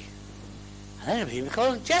baby. And then a baby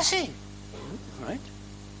called Jesse. All right?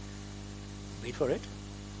 Wait for it.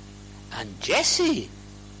 And Jesse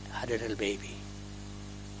had a little baby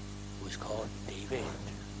who was called David.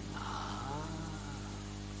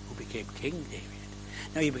 Who became King David.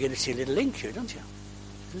 Now you begin to see a little link here, don't you?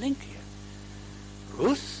 A link here.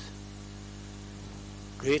 Ruth,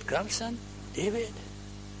 great-grandson, David.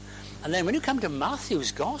 And then when you come to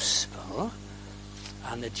Matthew's Gospel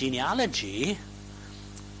and the genealogy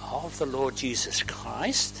of the Lord Jesus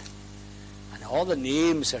Christ and all the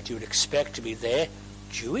names that you would expect to be there,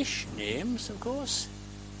 Jewish names, of course,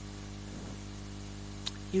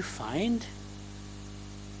 you find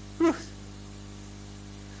Ruth.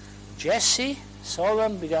 Jesse,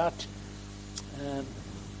 Solomon begot, you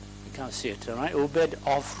can't see it, all right, Obed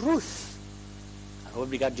of Ruth. And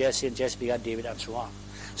Obed begot Jesse, and Jesse begot David, and so on.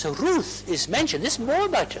 So Ruth is mentioned, this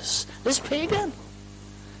Moabitess, this pagan,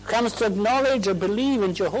 comes to acknowledge or believe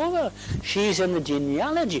in Jehovah. She's in the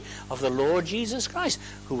genealogy of the Lord Jesus Christ,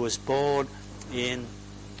 who was born in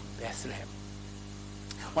Bethlehem.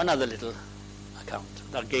 One other little account,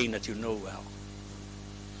 again that you know well.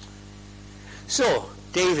 So,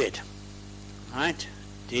 David, right?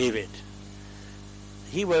 David.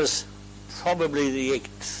 He was probably the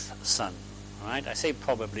 8th son, right? I say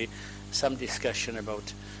probably, some discussion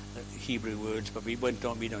about Hebrew words, but we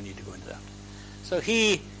don't need to go into that. So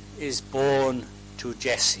he is born to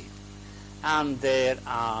Jesse, and there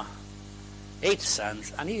are 8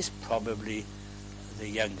 sons, and he's probably the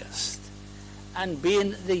youngest. And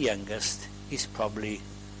being the youngest, he's probably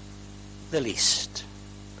the least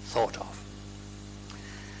thought of.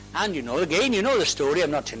 And you know the story,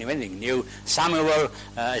 I'm not telling you anything new. Samuel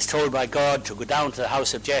is told by God to go down to the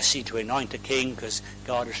house of Jesse to anoint a king, because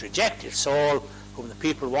God has rejected Saul, whom the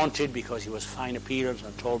people wanted because he was fine appearance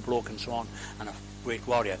and a tall bloke and so on, and a great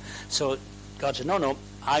warrior. So God said, no,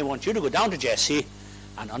 I want you to go down to Jesse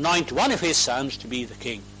and anoint one of his sons to be the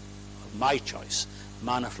king of my choice, a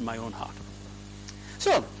man after my own heart.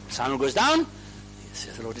 So Samuel goes down, he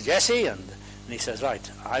says hello to Jesse, and he says,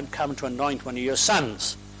 right, I'm coming to anoint one of your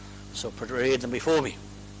sons, so parade them before me.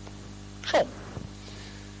 So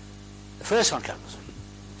the first one comes,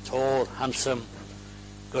 tall, handsome,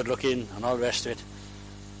 good looking, and all the rest of it.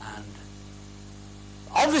 And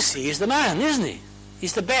obviously he's the man, isn't he?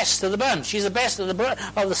 He's the best of the bunch. He's the best of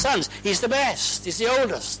the sons. He's the best. He's the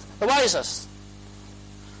oldest, the wisest,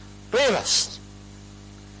 bravest.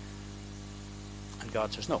 And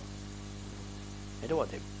God says, no. I don't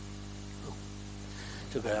want him. No.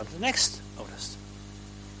 So go down to the next oldest.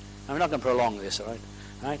 And we're not going to prolong this, all right?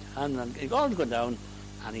 Right? And then God goes down,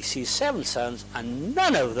 and he sees 7 sons, and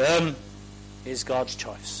none of them is God's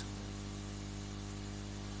choice.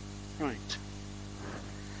 Right.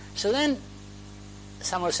 So then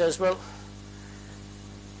Samuel says, well,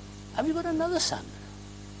 have you got another son?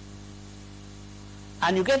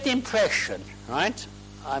 And you get the impression, right?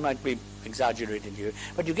 I might be exaggerating here,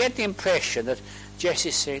 but you get the impression that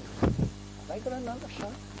Jesse's saying, have I got another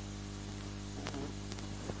son?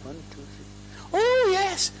 1, 2, 3. Oh,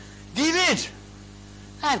 yes, David.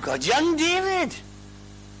 I've got young David.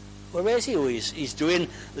 Well, where's he? Oh, he's doing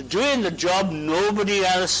the job nobody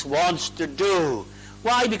else wants to do.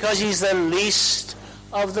 Why? Because he's the least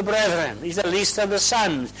of the brethren. He's the least of the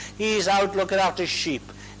sons. He's out looking after sheep.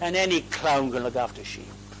 And any clown can look after sheep.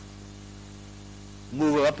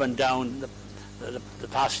 Move up and down the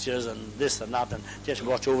pastures and this and that, and just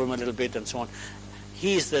watch over him a little bit and so on.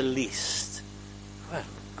 He's the least. Well,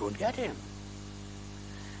 go and get him.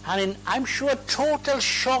 And in, I'm sure, total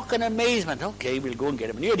shock and amazement. Okay, we'll go and get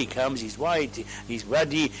him. And here he comes. He's white. He's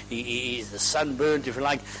ruddy. He's the sunburnt, if you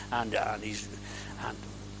like. And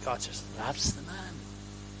God says, that's the man.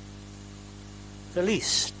 The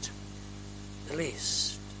least. The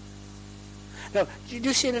least. Now, do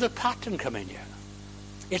you see a little pattern come in here?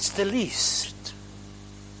 It's the least.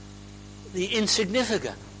 The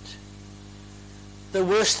insignificant. The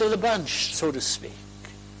worst of the bunch, so to speak.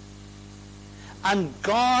 And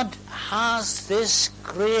God has this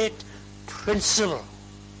great principle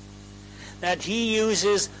that he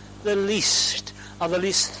uses the least, or the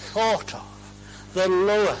least thought of, the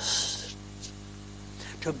lowest,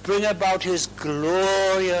 to bring about his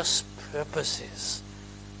glorious purposes.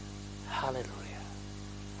 Hallelujah.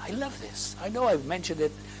 I love this. I know I've mentioned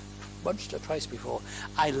it once or twice before.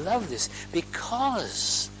 I love this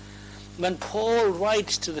because when Paul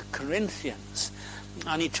writes to the Corinthians,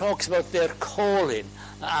 and he talks about their calling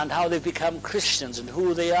and how they've become Christians and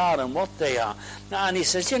who they are and what they are. And he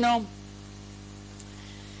says,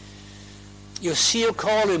 you see your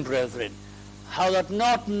calling, brethren, how that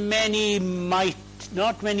not many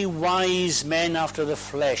wise men after the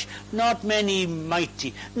flesh, not many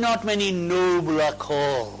mighty, not many noble are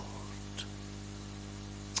called.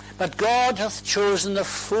 But God hath chosen the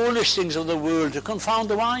foolish things of the world to confound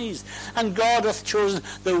the wise. And God hath chosen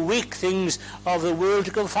the weak things of the world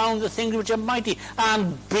to confound the things which are mighty.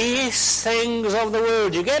 And base things of the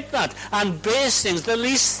world. You get that? And base things, the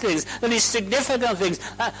least significant things.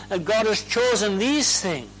 And God has chosen these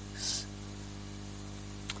things.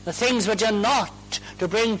 The things which are not, to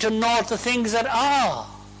bring to naught the things that are.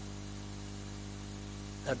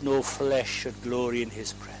 That no flesh should glory in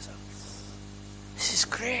his presence. This is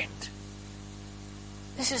great.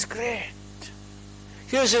 This is great.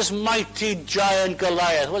 Here's this mighty giant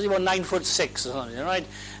Goliath. Was he about 9'6" or something, right?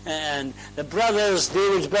 And the brothers,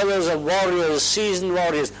 David's brothers, are warriors, seasoned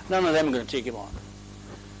warriors. None of them are going to take him on.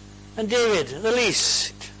 And David, the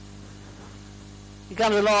least, he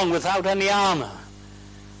comes along without any armor.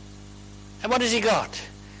 And what has he got?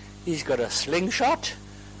 He's got a slingshot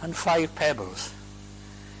and 5 pebbles.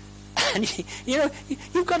 And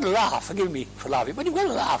you've got to laugh. Forgive me for laughing, but you've got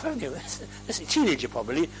to laugh, haven't you? This is a teenager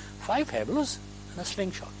probably. 5 pebbles and a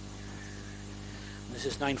slingshot. And this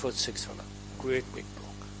is 9'6" fella, great big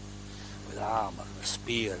bloke, with armor and a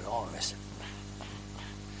spear and all the rest of it.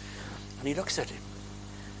 And he looks at him,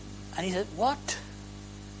 and he said, "What?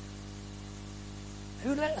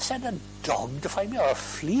 Have you sent a dog to find me, or a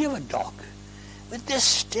flea of a dog, with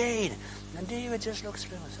disdain?" And David just looks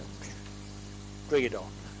at him and says, "Bring it on.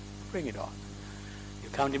 Bring it on. You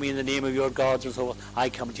come to me in the name of your gods and so forth. I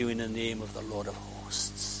come to you in the name of the Lord of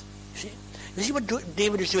hosts." You see what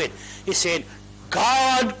David is doing? He's saying,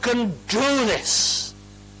 God can do this.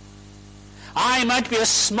 I might be as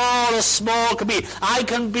small can be. I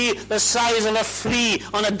can be the size of a flea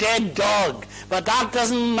on a dead dog. But that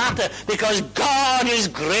doesn't matter, because God is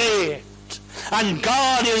great. And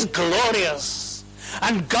God is glorious.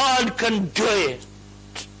 And God can do it.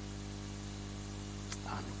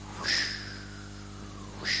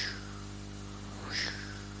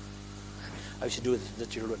 I used to do it with the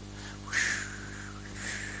children.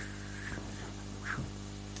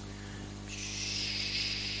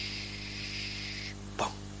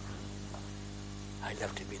 Boom. I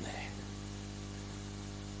loved him in there.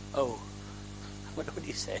 Oh, I wonder what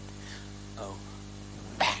he said. Oh,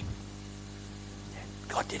 bang.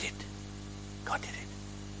 God did it. God did it.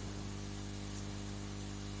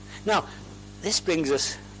 Now, this brings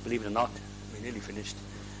us, believe it or not, we're nearly finished,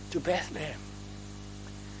 to Bethlehem.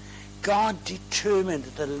 God determined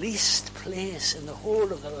that the least place in the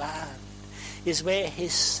whole of the land is where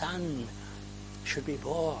his son should be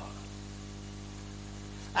born.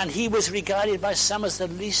 And he was regarded by some as the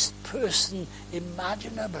least person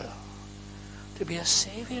imaginable to be a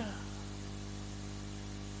savior.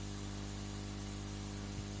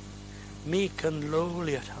 Meek and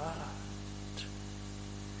lowly at heart.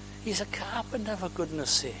 He's a carpenter, for goodness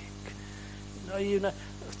sake.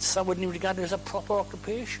 Some wouldn't even regard it as a proper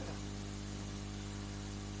occupation.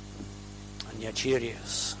 And yet here he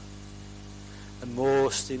is, the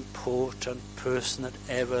most important person that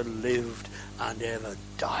ever lived and ever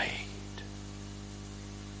died,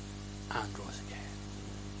 and rose again.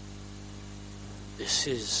 This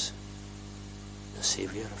is the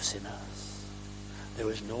Saviour of sinners.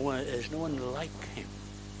 There's no one like him.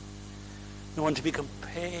 No one to be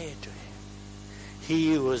compared to him.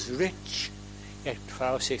 He was rich, yet for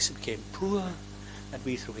our sakes he became poor, that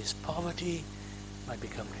we through his poverty might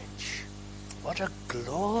become rich. What a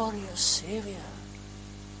glorious Saviour.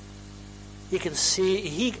 He can save,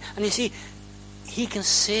 he can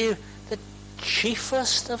save the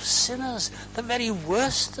chiefest of sinners, the very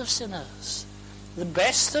worst of sinners, the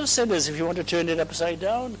best of sinners, if you want to turn it upside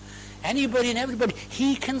down. Anybody and everybody,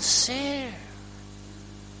 he can save.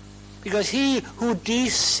 Because he who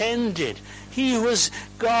descended, he who was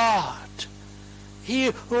God, he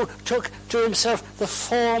who took to himself the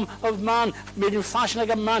form of man, made him fashion like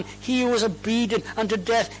a man, he who was obedient unto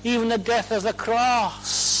death, even the death of the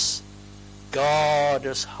cross. God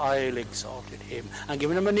has highly exalted him and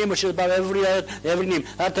given him a name which is above every name.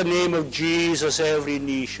 At the name of Jesus every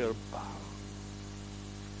knee shall bow.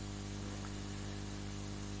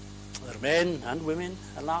 There are men and women,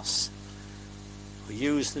 alas, who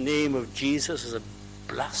use the name of Jesus as a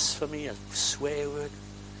blasphemy, a swear word,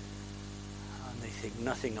 and they think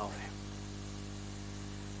nothing of him.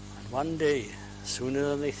 And one day, sooner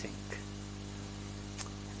than they think,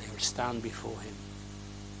 they will stand before him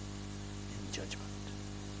in judgment.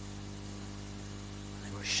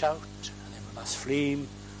 And they will shout, and they will blaspheme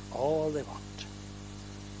all they want.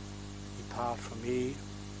 Depart from me,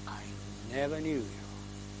 I never knew you.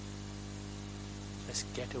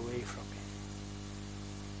 Just get away from me.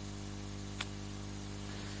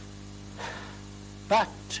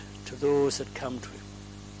 But to those that come to him,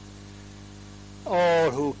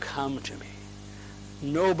 all who come to me,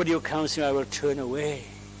 nobody who comes to me I will turn away.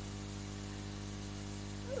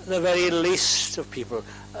 The very least of people,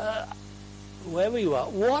 whoever you are,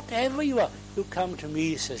 whatever you are, you come to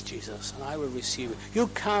me, says Jesus, and I will receive you. You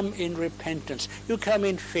come in repentance, you come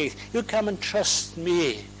in faith, you come and trust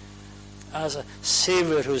me as a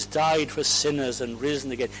Saviour who's died for sinners and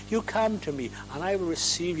risen again. You come to me and I will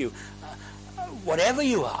receive you. Whatever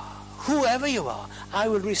you are, whoever you are, I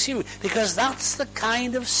will receive you, because that's the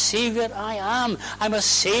kind of Saviour I am. I'm a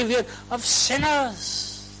Saviour of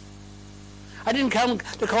sinners. I didn't come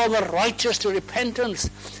to call the righteous to repentance,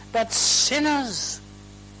 but sinners.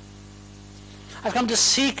 I've come to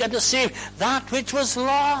seek and to save that which was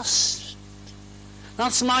lost.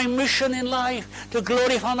 That's my mission in life, to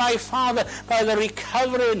glorify my Father by the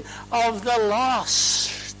recovering of the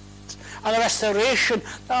lost and the restoration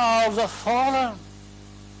of the fallen.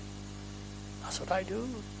 That's what I do.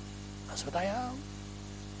 That's what I am.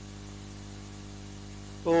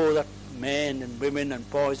 Oh, that men and women and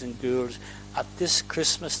boys and girls at this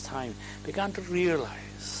Christmas time began to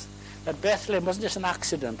realize that Bethlehem wasn't just an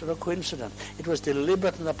accident or a coincidence. It was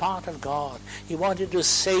deliberate on the part of God. He wanted to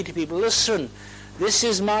say to people, listen, this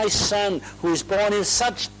is my son who is born in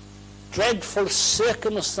such dreadful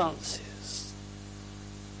circumstances.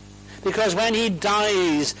 Because when he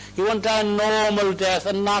dies, he won't die a normal death,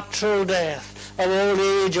 a natural death of old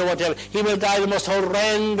age or whatever. He will die the most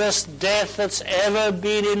horrendous death that's ever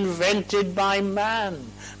been invented by man,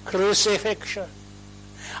 crucifixion.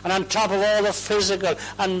 And on top of all the physical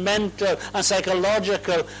and mental and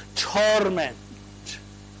psychological torment,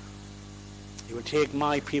 he will take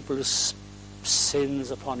my people's sins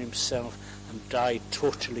upon himself and die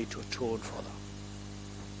totally to atone for them.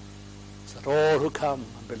 So that all who come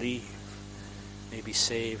and believe may be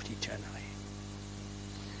saved eternally.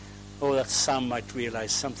 Oh, that some might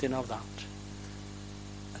realize something of that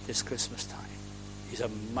at this Christmas time. He's a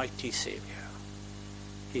mighty Saviour.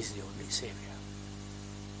 He's the only Saviour.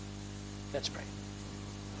 Let's pray.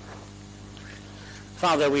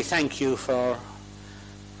 Father, we thank you for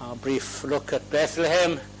our brief look at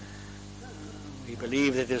Bethlehem. We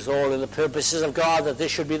believe that it is all in the purposes of God, that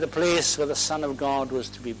this should be the place where the Son of God was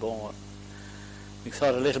to be born. We've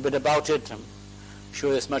thought a little bit about it. I'm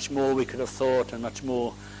sure there's much more we could have thought and much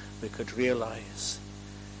more we could realize.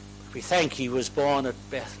 But we thank you he was born at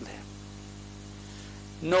Bethlehem.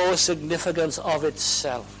 No significance of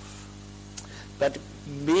itself, but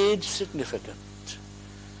made significant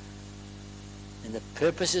in the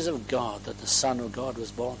purposes of God, that the Son of God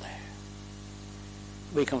was born there.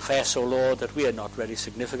 We confess, O Lord, that we are not very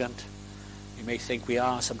significant. We may think we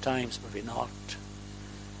are sometimes, but we're not.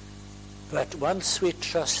 But once we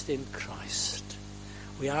trust in Christ,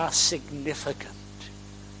 we are significant,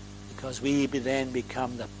 because we then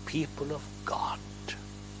become the people of God,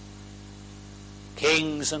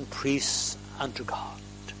 kings and priests unto God,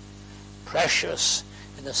 precious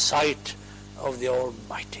in the sight of the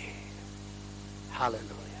Almighty. Hallelujah.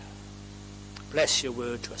 Bless your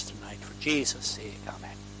word to us tonight, for Jesus' sake.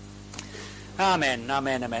 Amen. Amen,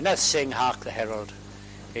 amen, amen. Let's sing, Hark the Herald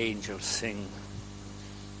Angels Sing.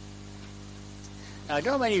 Now, I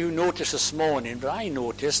don't know many of you noticed this morning, but I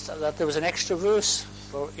noticed that there was an extra verse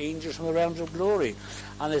for Angels from the Realms of Glory.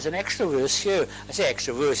 And there's an extra verse here. I say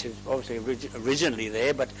extra verse, it's obviously originally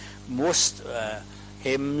there, but most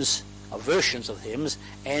hymns, or versions of hymns,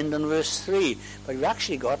 end on verse 3. But we've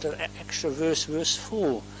actually got an extra verse, verse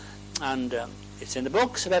 4. And it's in the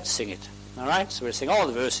book, so let's sing it. All right? So we'll sing all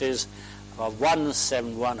the verses of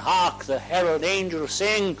 171. Hark the herald angels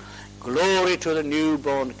sing, glory to the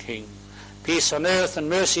newborn King. Peace on earth and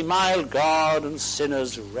mercy mild, God and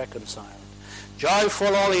sinners reconciled.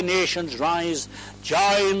 Joyful all ye nations rise,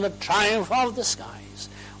 joy in the triumph of the skies.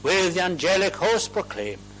 With the angelic host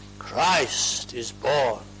proclaim, Christ is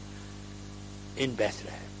born in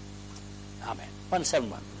Bethlehem. Amen.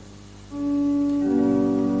 171.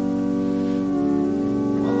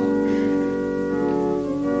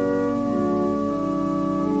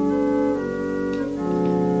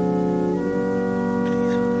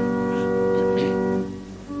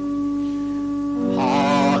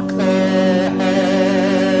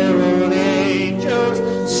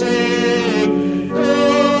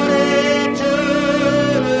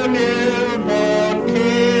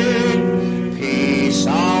 Peace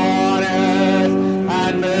on earth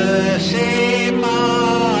and mercy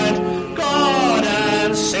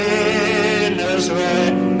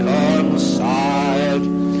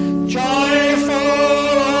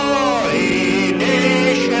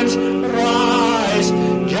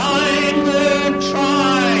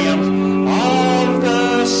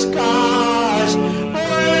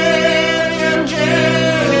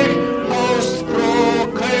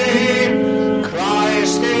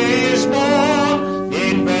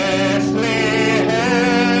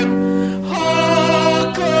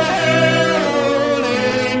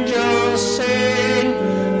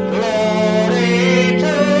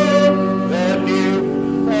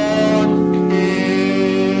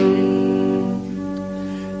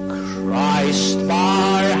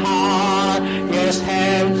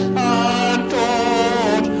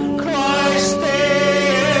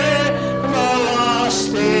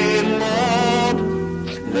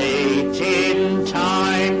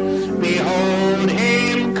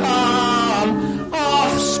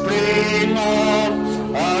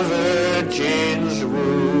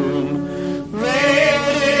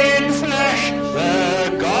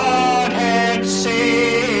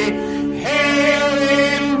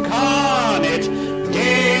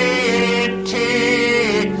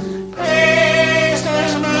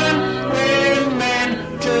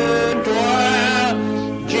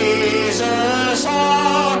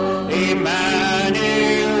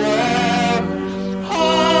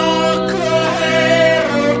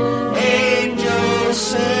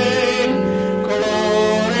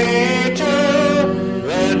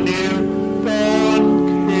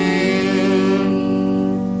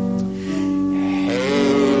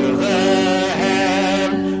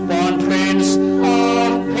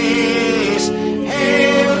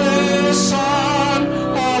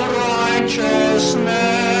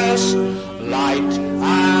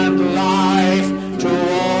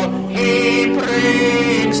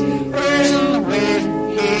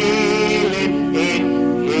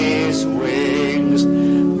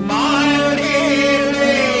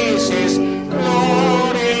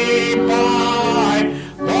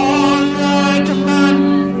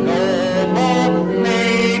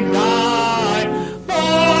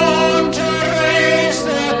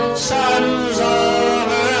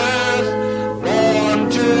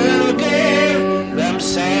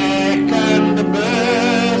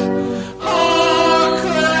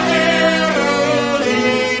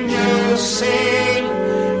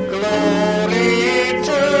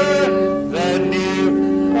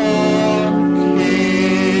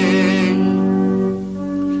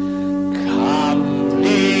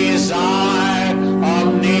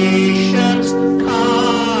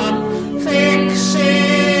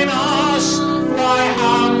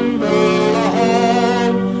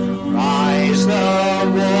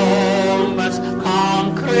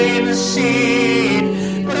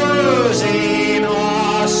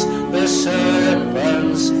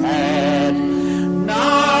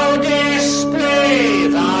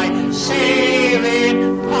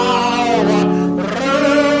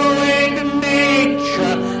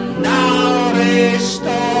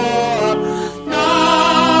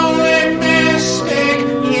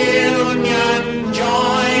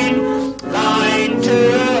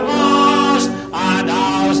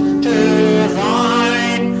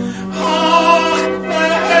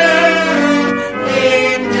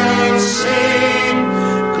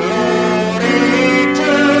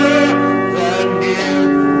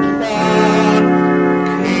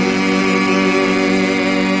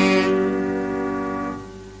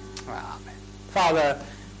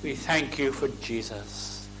thank you for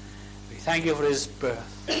Jesus. We thank you for his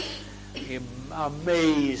birth. We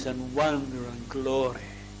amaze and wonder and glory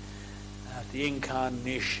at the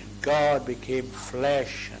incarnation. God became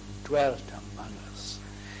flesh and dwelt among us.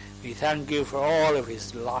 We thank you for all of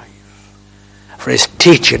his life, for his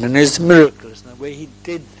teaching and his miracles and the way he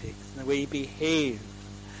did things and the way he behaved.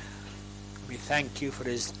 We thank you for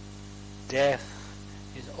his death,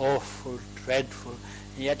 his awful, dreadful,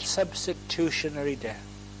 and yet substitutionary death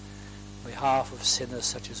on behalf of sinners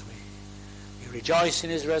such as we. We rejoice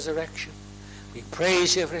in his resurrection. We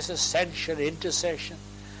praise you for his ascension, intercession,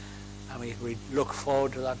 and we look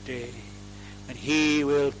forward to that day when he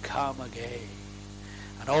will come again,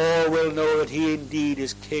 and all will know that he indeed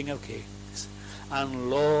is King of kings and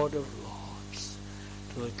Lord of lords,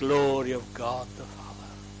 to the glory of God the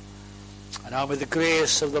Father. And now with the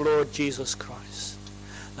grace of the Lord Jesus Christ,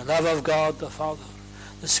 the love of God the Father,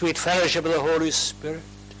 the sweet fellowship of the Holy Spirit,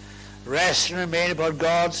 rest and remain upon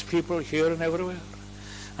God's people here and everywhere,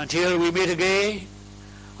 until we meet again,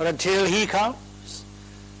 or until he comes,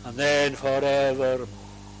 and then forevermore.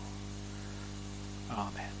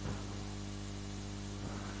 Amen.